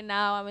 And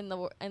now I'm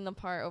in the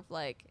part of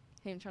like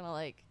him trying to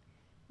like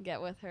get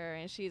with her,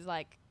 and she's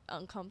like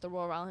uncomfortable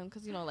around him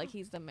because like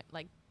he's the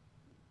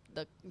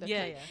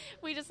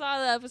we just saw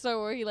the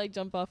episode where he like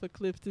jumped off a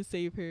cliff to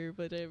save her,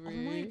 whatever.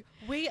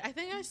 Wait, I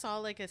think I saw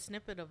like a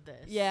snippet of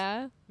this.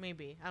 Yeah,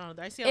 maybe, I don't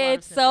know, I see a lot of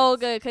it's so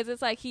good because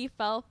it's like he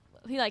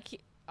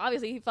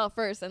obviously he fell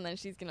first, and then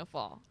she's gonna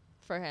fall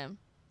for him.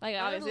 Like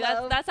obviously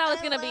that's how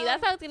it's gonna be.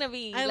 That's how it's gonna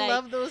be. I like,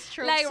 love those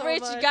tropes. Like so rich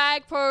much. guy,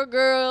 poor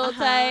girl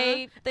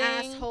type thing.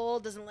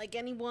 Asshole, doesn't like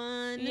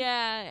anyone.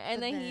 Yeah,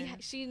 and then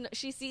she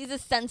sees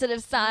his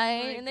sensitive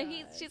side, and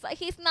then she's like,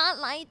 he's not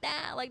like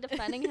that, like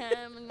defending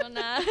him and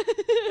whatnot.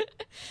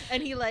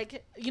 And he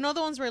like, the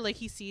ones where like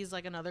he sees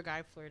like another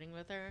guy flirting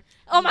with her.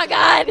 Oh my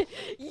god,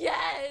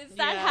 yes,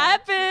 that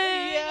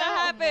happened. Yeah,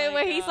 that happened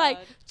where he's like,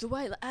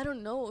 I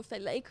don't know if I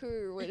like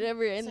her or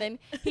whatever, and then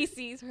he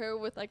sees her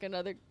with like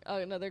another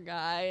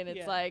guy, and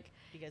it's like,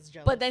 he gets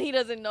jealous. but then he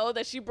doesn't know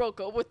that she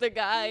broke up with the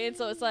guy, and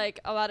so it's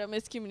like a lot of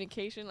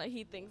miscommunication. Like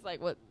he thinks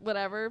like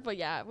whatever, but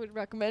yeah, I would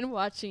recommend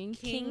watching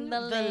King the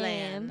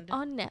Land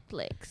on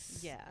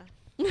Netflix. Yeah.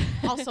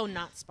 Also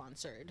not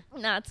sponsored.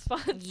 Not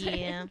sponsored.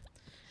 Yeah.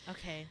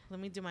 Okay,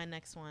 let me do my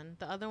next one.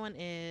 The other one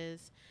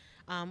is,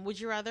 would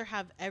you rather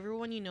have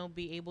everyone you know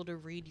be able to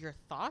read your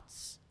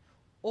thoughts,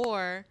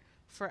 or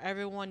for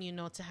everyone you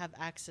know to have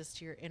access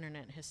to your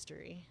internet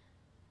history?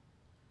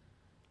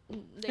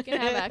 They can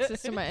have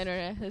access to my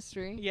internet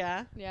history.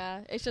 Yeah.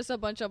 Yeah. It's just a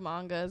bunch of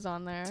mangas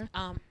on there.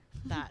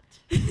 That.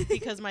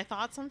 Because my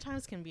thoughts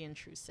sometimes can be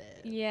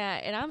intrusive.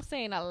 Yeah, and I'm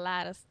saying a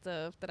lot of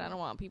stuff that I don't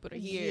want people to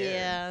hear.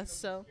 Yeah,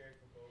 so.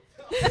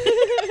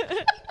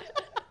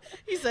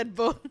 He said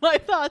both my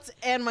thoughts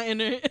and my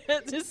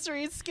internet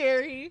history is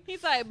scary.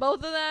 He's like,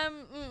 both of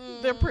them,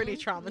 they're pretty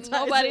traumatizing.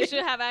 Nobody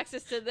should have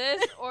access to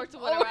this or to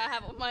whatever I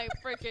have on my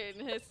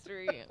freaking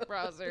history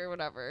browser or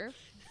whatever.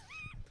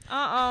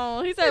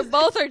 He said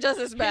both are just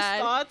as bad.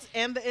 His thoughts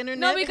and the internet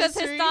No, because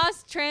history? his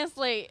thoughts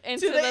translate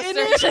into the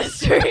internet search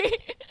history.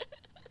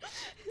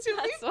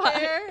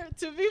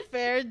 To be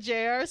fair,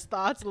 JR's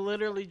thoughts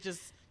literally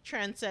just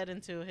transcend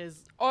into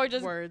his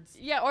words.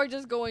 Yeah, or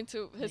just go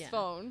into his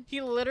phone. He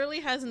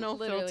literally has no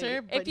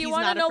filter, but if you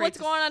want to know what's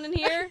going on in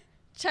here,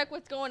 check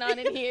what's going on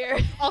in here.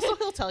 Also,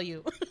 he'll tell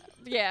you.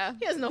 Yeah.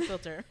 He has no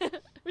filter,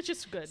 which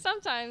is good.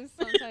 Sometimes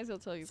he'll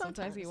tell you.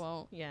 Sometimes he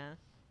won't. Yeah.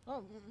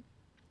 Oh.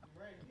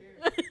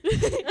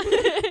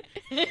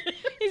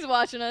 He's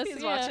watching us.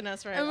 He's watching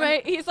us right now. now.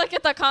 Right. He's like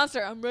at the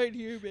concert. I'm right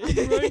here,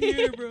 baby. I'm right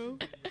here, bro.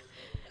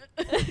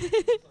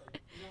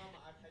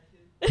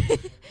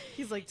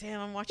 He's like,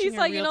 damn, I'm watching. He's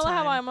like, you know time.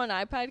 how I'm an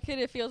iPad kid?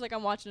 It feels like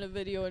I'm watching a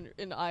video in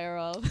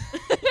IRL.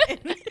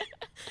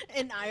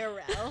 in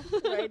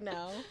IRL right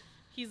now.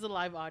 He's a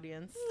live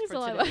audience. He's for a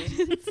live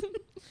today. audience.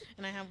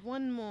 And I have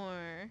one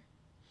more.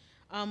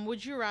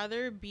 Would you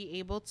rather be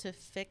able to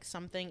fix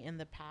something in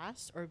the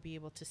past or be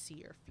able to see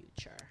your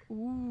future?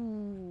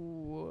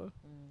 Ooh.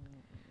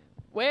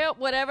 Well,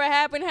 whatever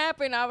happened.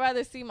 I'd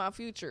rather see my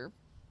future.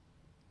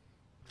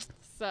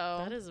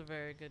 So that is a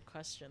very good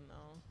question,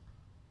 though.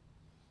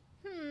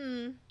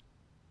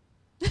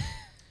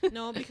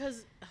 No,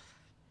 because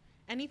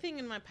anything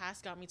in my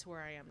past got me to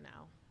where I am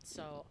now.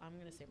 So I'm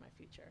gonna say my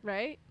future.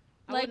 Right?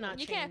 I like, would not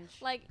you change.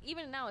 Can't, like,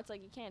 even now, it's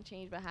like you can't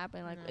change what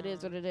happened. Like, it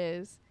is what it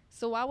is.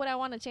 So why would I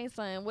want to change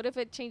something? What if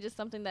it changes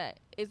something that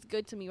is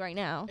good to me right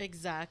now?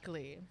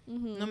 Exactly.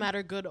 No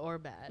matter good or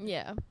bad.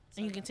 Yeah.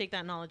 And you can take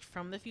that knowledge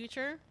from the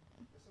future.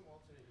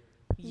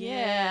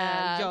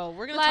 Yeah. Yo,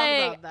 we're going to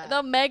like, talk about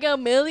that. The Mega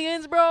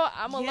Millions, bro.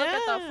 I'm going to look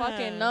at the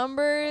fucking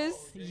numbers.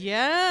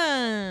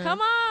 Yeah.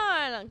 Come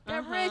on.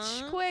 Get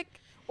rich quick.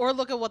 Or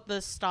look at what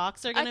the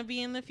stocks are going to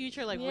be in the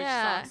future. Like, which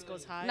stocks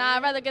goes higher. Nah,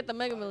 I'd rather get the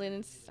Mega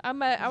Millions. I'd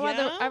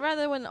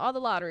rather win all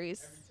the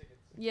lotteries.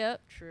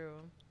 Yep. True.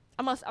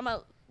 I'm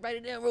gonna write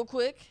it down real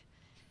quick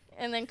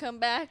and then come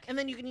back. And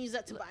then you can use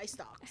that to buy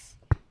stocks.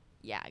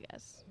 Yeah, I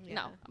guess. Yeah.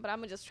 No, but I'm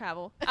gonna just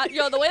travel.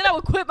 Yo, the way that I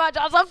would quit my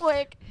job so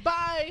quick.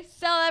 Buy.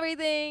 Sell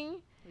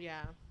everything.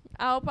 Yeah.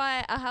 I'll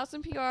buy a house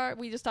in PR.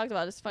 We just talked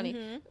about it. It's funny.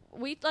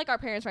 Mm-hmm. We like our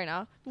parents right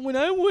now. When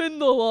I win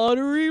the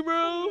lottery,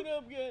 bro,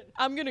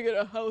 I'm going to get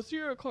a house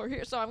here, a car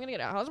here. So I'm going to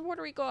get a house in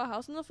Puerto Rico, a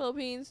house in the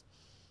Philippines.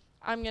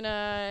 I'm going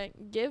to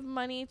give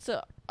money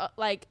to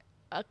like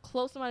a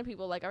close amount of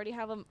people. Like I already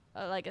have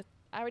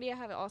already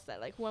have it all set.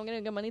 Like, who I'm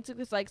gonna give money to.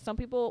 Because, like, some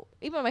people,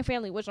 even my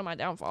family, wish on my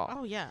downfall.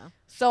 Oh, yeah.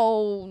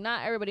 So,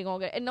 not everybody gonna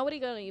get it. And nobody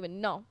gonna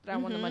even know that I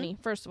won the money,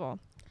 first of all.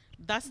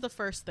 That's the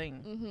first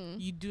thing.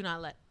 You do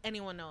not let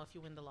anyone know if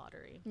you win the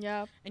lottery.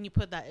 Yeah. And you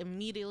put that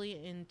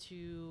immediately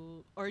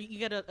into, or you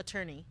get an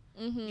attorney.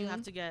 You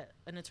have to get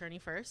an attorney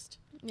first.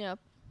 Yep.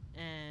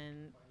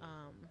 And,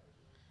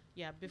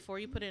 yeah, before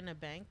you put it in a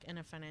bank and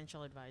a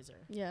financial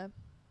advisor. Yeah.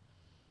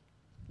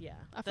 Yeah.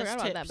 I forgot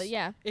about that, but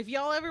yeah. If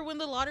y'all ever win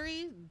the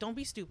lottery, don't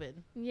be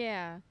stupid.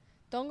 Yeah.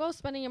 Don't go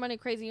spending your money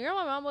crazy. You know,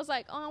 my mom was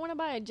like, oh, I want to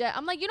buy a jet.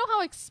 I'm like, you know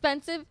how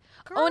expensive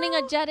owning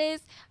a jet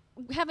is?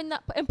 Having the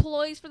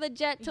employees for the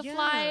jet to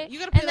fly. You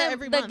gotta pay and that then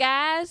every the month.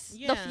 gas, the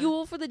Yeah.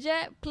 fuel for the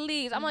jet,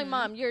 please. I'm like,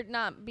 Mom, you're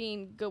not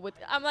being good with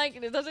it. I'm like,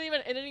 it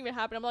didn't even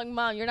happen. I'm like,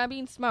 Mom, you're not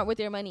being smart with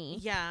your money.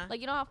 Yeah.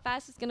 Like, you know how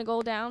fast it's gonna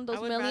go down,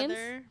 those millions? I would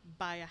rather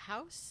buy a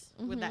house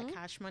with that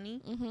cash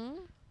money.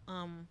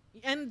 And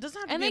it doesn't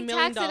have to And be they $1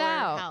 million tax it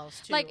out.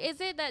 house too. Like, is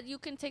it that you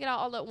can take it out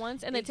all at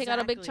once and they take out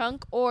a big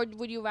chunk, or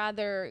would you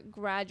rather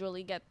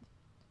gradually get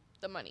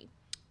the money?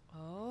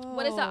 Oh.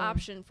 What is the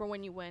option for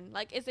when you win?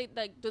 Like, is it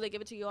like, do they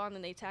give it to you all and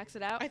then they tax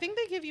it out? I think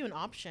they give you an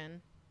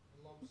option.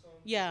 Lump sum,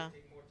 Yeah.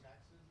 Take more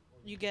taxes,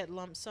 or You get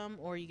lump sum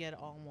or you get it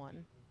all in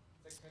one.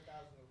 it's like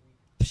 10,000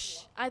 a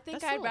week. I think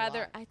That's I'd still a rather.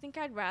 lot. I think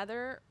I'd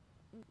rather,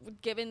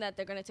 given that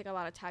they're gonna take a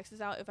lot of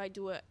taxes out, if I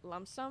do it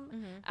lump sum,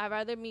 I'd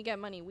rather me get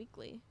money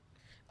weekly.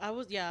 I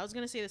was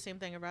gonna say the same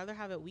thing. I'd rather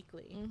have it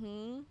weekly.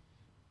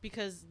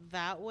 Because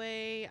that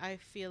way I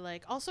feel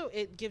like also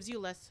it gives you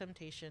less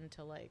temptation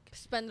to like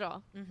Spend it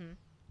all.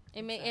 It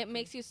Exactly. it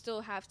makes you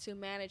still have to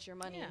manage your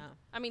money. Yeah.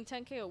 I mean,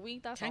 10K a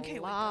week. That's 10K a a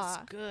week, lot.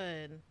 that's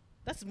good.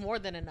 That's more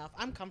than enough.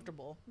 I'm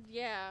comfortable.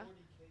 Yeah. 40K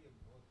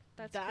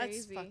a month. That's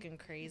crazy. Fucking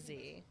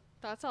crazy.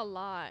 That's a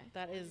lot.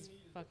 That is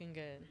fucking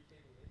good.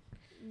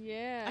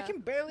 Yeah. I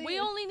can barely. We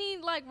only need,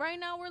 like, right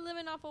now we're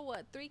living off of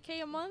what,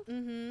 3K a month?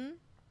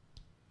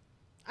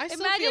 I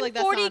still Imagine feel like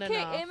that's 40K. not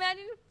enough.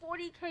 Imagine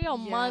 40K a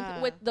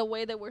month with the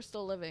way that we're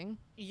still living.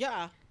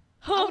 Yeah.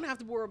 I wouldn't have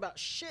to worry about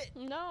shit.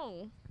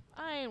 No.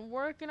 I ain't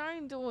working. I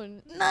ain't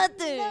doing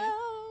nothing.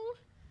 No.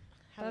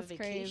 Have That's a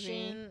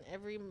vacation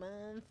every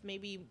month,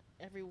 maybe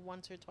every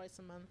once or twice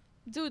a month.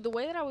 Dude, the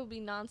way that I would be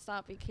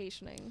nonstop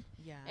vacationing.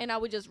 Yeah. And I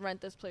would just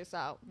rent this place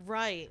out.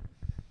 Right.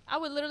 I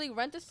would literally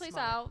rent this place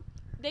Smart. out.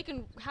 They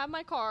can have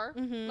my car.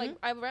 Like,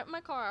 I rent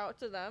my car out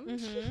to them.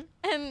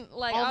 And,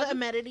 like, all the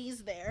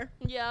amenities there.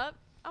 Yeah.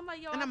 I'm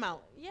like, yo. And I'm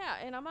out. Yeah,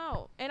 and I'm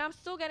out. And I'm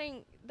still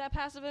getting that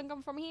passive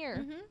income from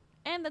here.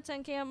 And the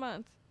 10K a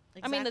month.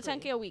 Exactly. I mean, the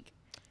 10K a week.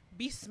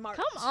 Be smart.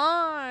 Come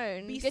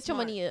on. Be Get smart. your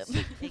money up.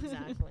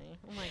 Exactly.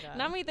 Oh my god.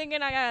 Not me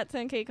thinking I got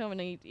 10K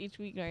coming each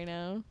week right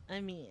now.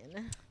 I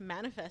mean,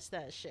 manifest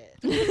that shit.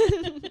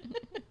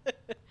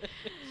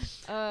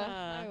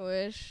 I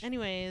wish.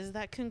 Anyways,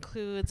 that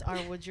concludes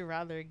our Would You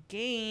Rather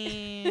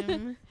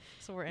game.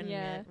 So we're ending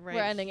it right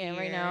We're ending it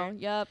right now. here.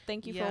 Yep.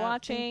 Thank you for Yep,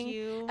 watching. Thank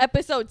you.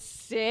 Episode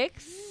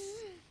 6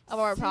 of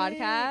our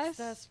podcast.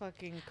 That's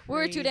fucking crazy. We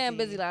were too damn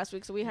busy last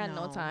week, so we had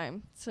no No.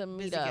 time to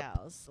meet Busy up.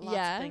 gals. Lots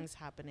Yeah. of things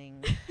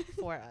happening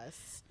for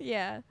us.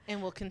 Yeah.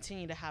 And will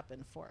continue to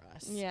happen for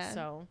us. Yeah.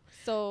 So,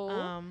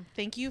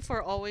 thank you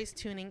for always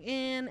tuning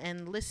in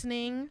and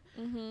listening.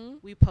 Mm-hmm.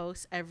 We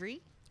post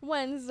every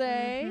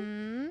Wednesday.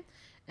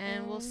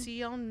 And we'll see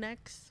y'all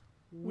next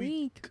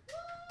Week.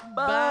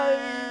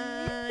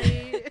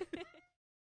 Bye.